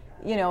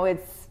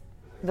 it's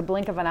the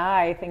blink of an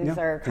eye. Things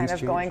are kind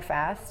of going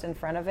fast in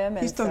front of him.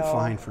 He's done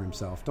fine for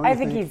himself, don't you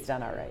think? I think he's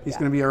done all right. He's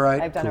going to be all right?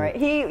 I've done all right.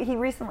 He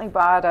recently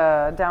bought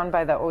down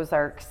by the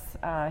Ozarks.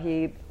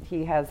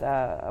 He has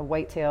a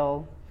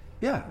whitetail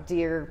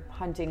deer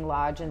hunting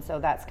lodge, and so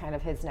that's kind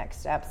of his next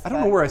steps. I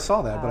don't know where I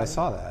saw that, but I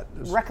saw that.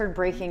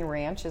 Record-breaking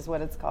ranch is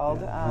what it's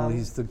called. Yeah. Well,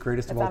 he's the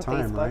greatest of all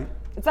time, right?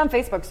 It's on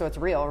Facebook, so it's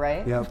real,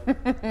 right? Yeah.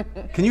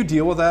 Can you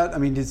deal with that? I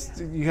mean,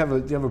 you have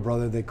a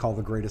brother they call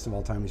the greatest of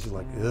all time. He's just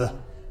like, ugh.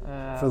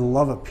 For the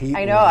love of Pete.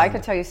 I know. I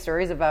could tell you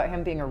stories about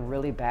him being a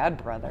really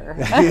bad brother.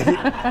 We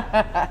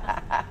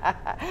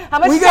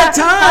got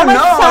time.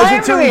 As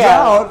it turns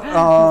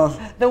out.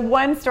 The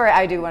one story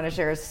I do want to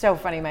share is so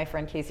funny. My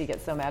friend Casey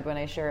gets so mad when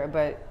I share it,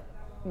 but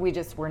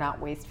we're not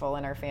wasteful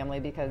in our family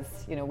because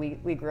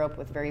we grew up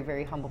with very,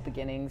 very humble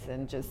beginnings,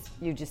 and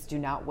you just do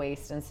not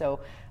waste. And so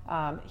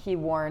he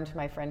warned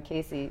my friend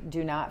Casey,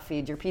 do not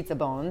feed your pizza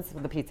bones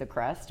with the pizza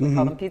crust. We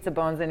call them pizza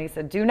bones, and he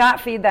said, do not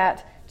feed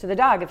that to the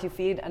dog. If you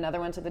feed another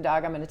one to the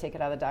dog, I'm going to take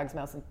it out of the dog's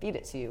mouth and feed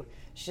it to you.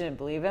 She didn't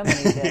believe him, and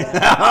he did. It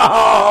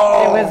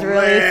was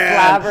really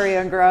slobbery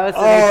and gross.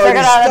 And he took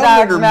it out of the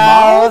dog's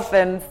mouth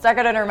and stuck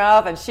it in her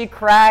mouth, and she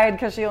cried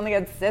because she only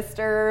had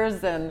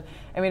sisters. And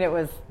I mean, it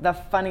was the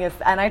funniest.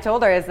 And I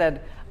told her, I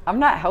said, I'm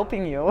not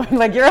helping you.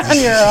 Like, you're on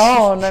your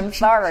own. I'm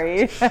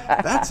sorry.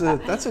 That's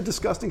a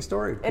disgusting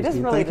story. It is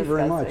Christine. really Thank you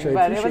very much. disgusting,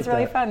 but it was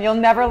really fun. You'll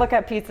never look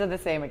at pizza the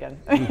same again.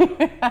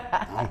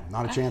 No,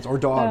 not a chance. Or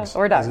dogs,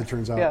 Or dogs, as it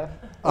turns out. Yeah.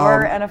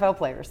 Or NFL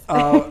players.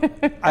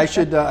 I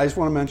just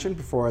want to mention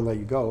before I let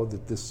you go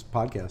that this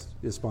podcast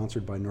is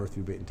sponsored by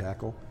Northview Bait and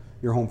Tackle,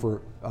 your home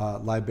for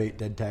live bait,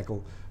 dead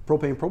tackle,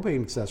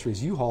 propane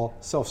accessories, U-Haul,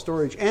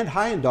 self-storage, and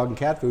high-end dog and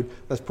cat food.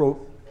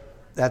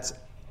 That's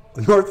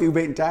Northview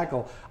Bait and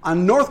Tackle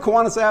on North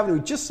Kiwanis Avenue,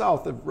 just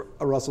south of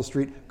Russell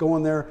Street. Go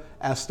in there,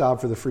 ask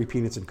Staub for the free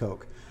peanuts and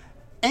Coke.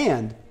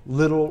 And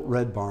Little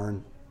Red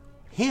Barn,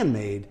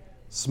 handmade,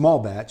 small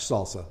batch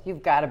salsa.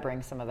 You've got to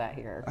bring some of that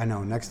here. I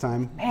know. Next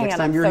time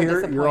I'm you're so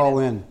here, you're all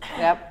in.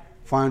 Yep.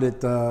 Find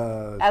it.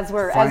 As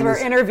we're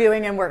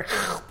interviewing and we're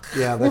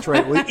yeah, that's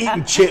right. We're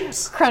eating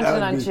chips,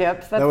 crunching on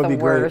chips. That's that would the be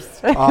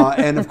worst. Great.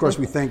 And of course,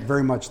 we thank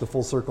very much the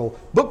Full Circle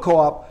Book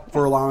Co-op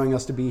for allowing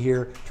us to be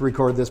here to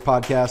record this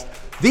podcast.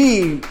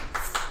 The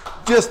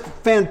just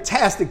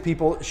fantastic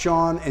people,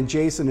 Sean and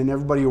Jason and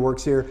everybody who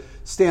works here,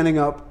 standing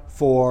up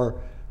for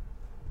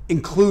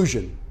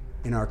inclusion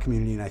in our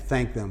community, and I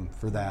thank them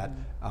for that.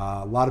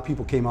 A lot of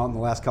people came out in the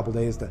last couple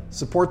days to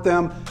support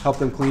them, help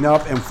them clean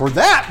up, and for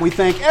that, we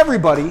thank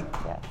everybody.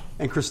 Yes.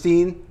 And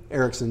Christine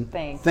Erickson,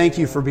 thank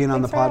you for being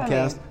on the Thanks for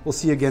podcast. having me. We'll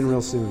see you again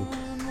real soon.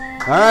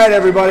 All right,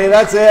 everybody,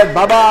 that's it.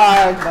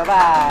 Bye-bye.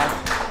 Bye-bye.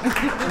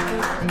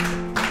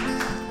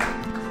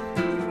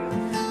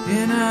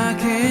 And I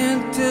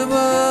can't tell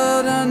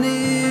what I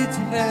need to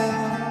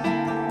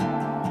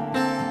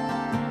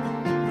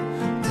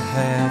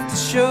have to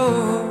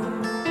show.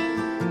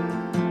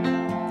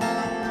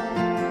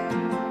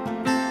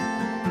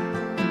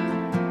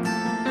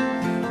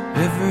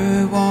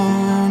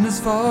 Everyone has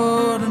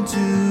fallen to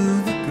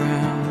the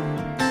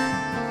ground,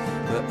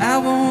 but I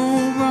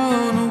won't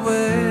run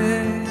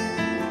away.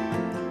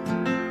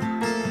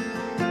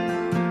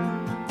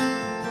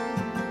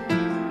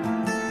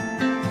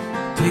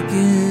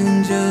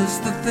 Taking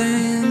just the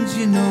things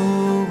you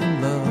know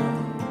and love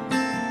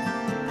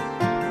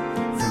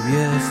from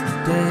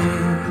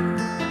yesterday.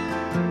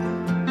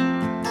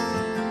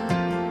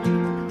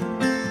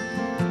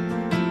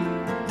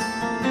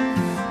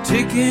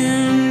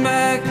 Taking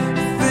back the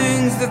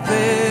things that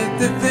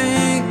they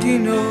think you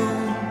know.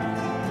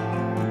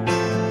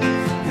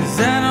 'Cause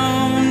I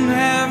don't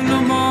have no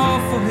more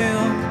for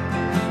him.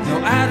 No,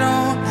 I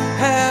don't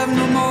have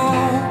no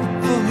more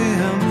for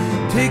him.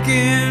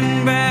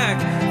 Taking back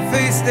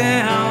face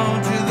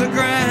down to the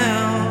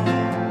ground.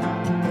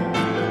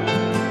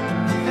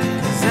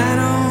 'Cause I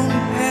don't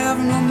have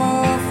no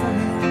more for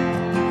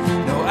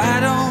him. No, I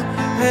don't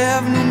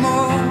have no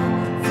more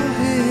for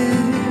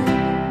him.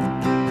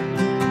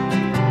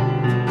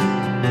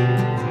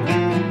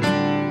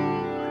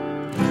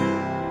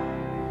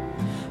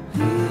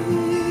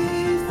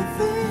 Leave the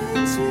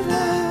things we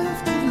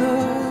left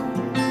alone,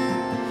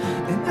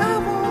 and I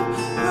won't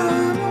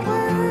run away.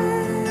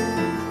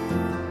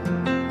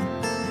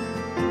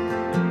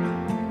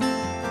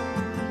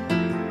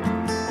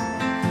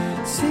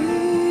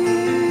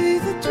 See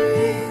the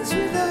dreams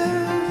we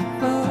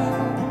left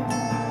alone.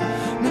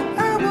 No, I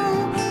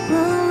won't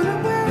run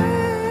away.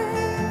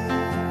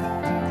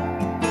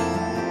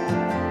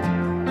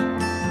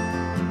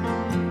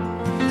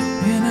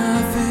 And I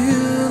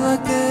feel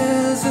like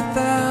there's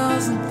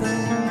 1,000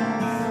 things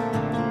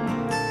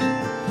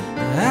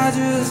that I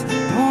just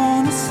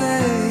wanna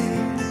say.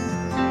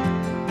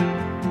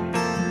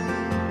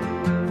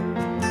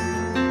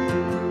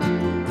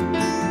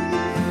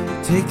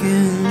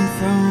 Taken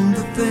from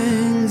the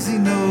things he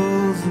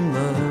knows and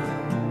loves,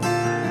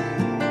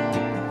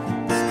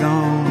 it's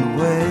gone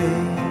away.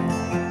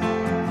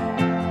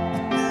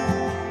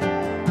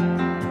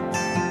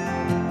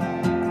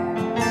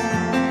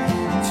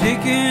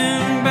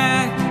 Taking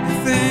back the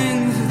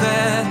things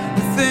that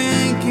we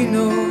think he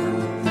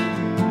knows.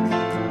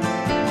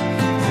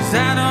 'Cause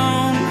I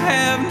don't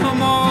have no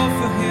more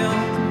for him.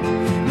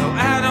 No,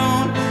 I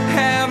don't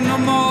have no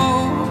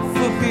more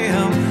for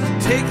him.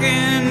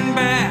 Taking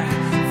back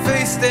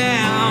face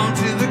down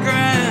to the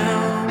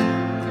ground.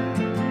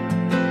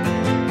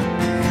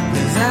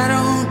 'Cause I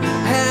don't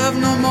have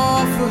no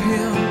more for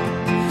him.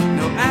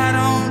 No, I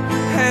don't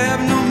have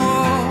no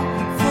more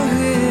for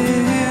him.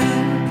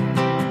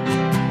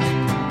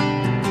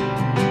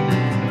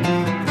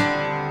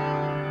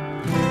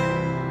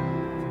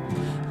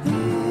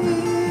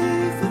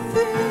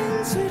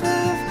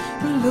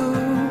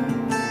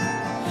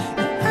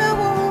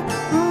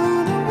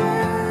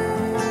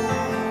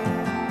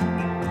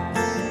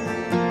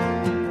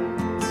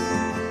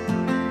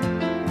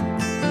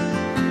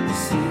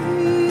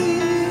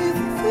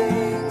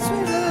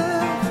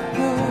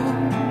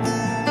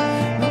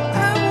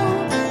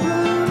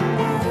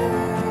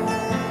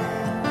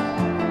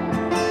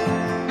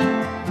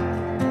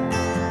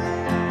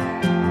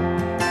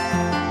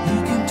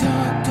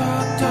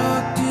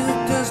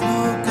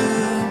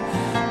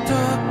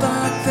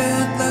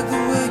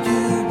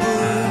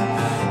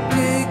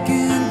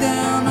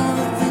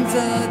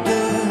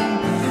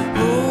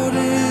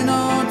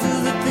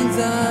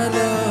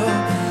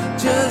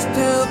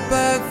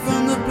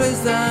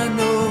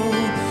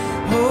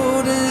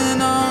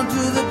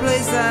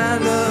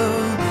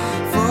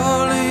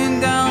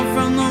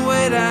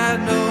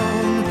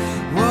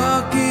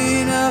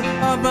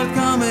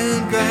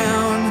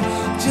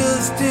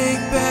 just take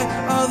back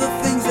all the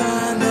things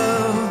I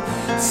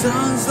know.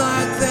 Songs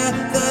like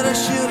that I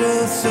should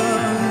have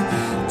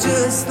sung,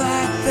 just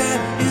like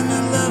that.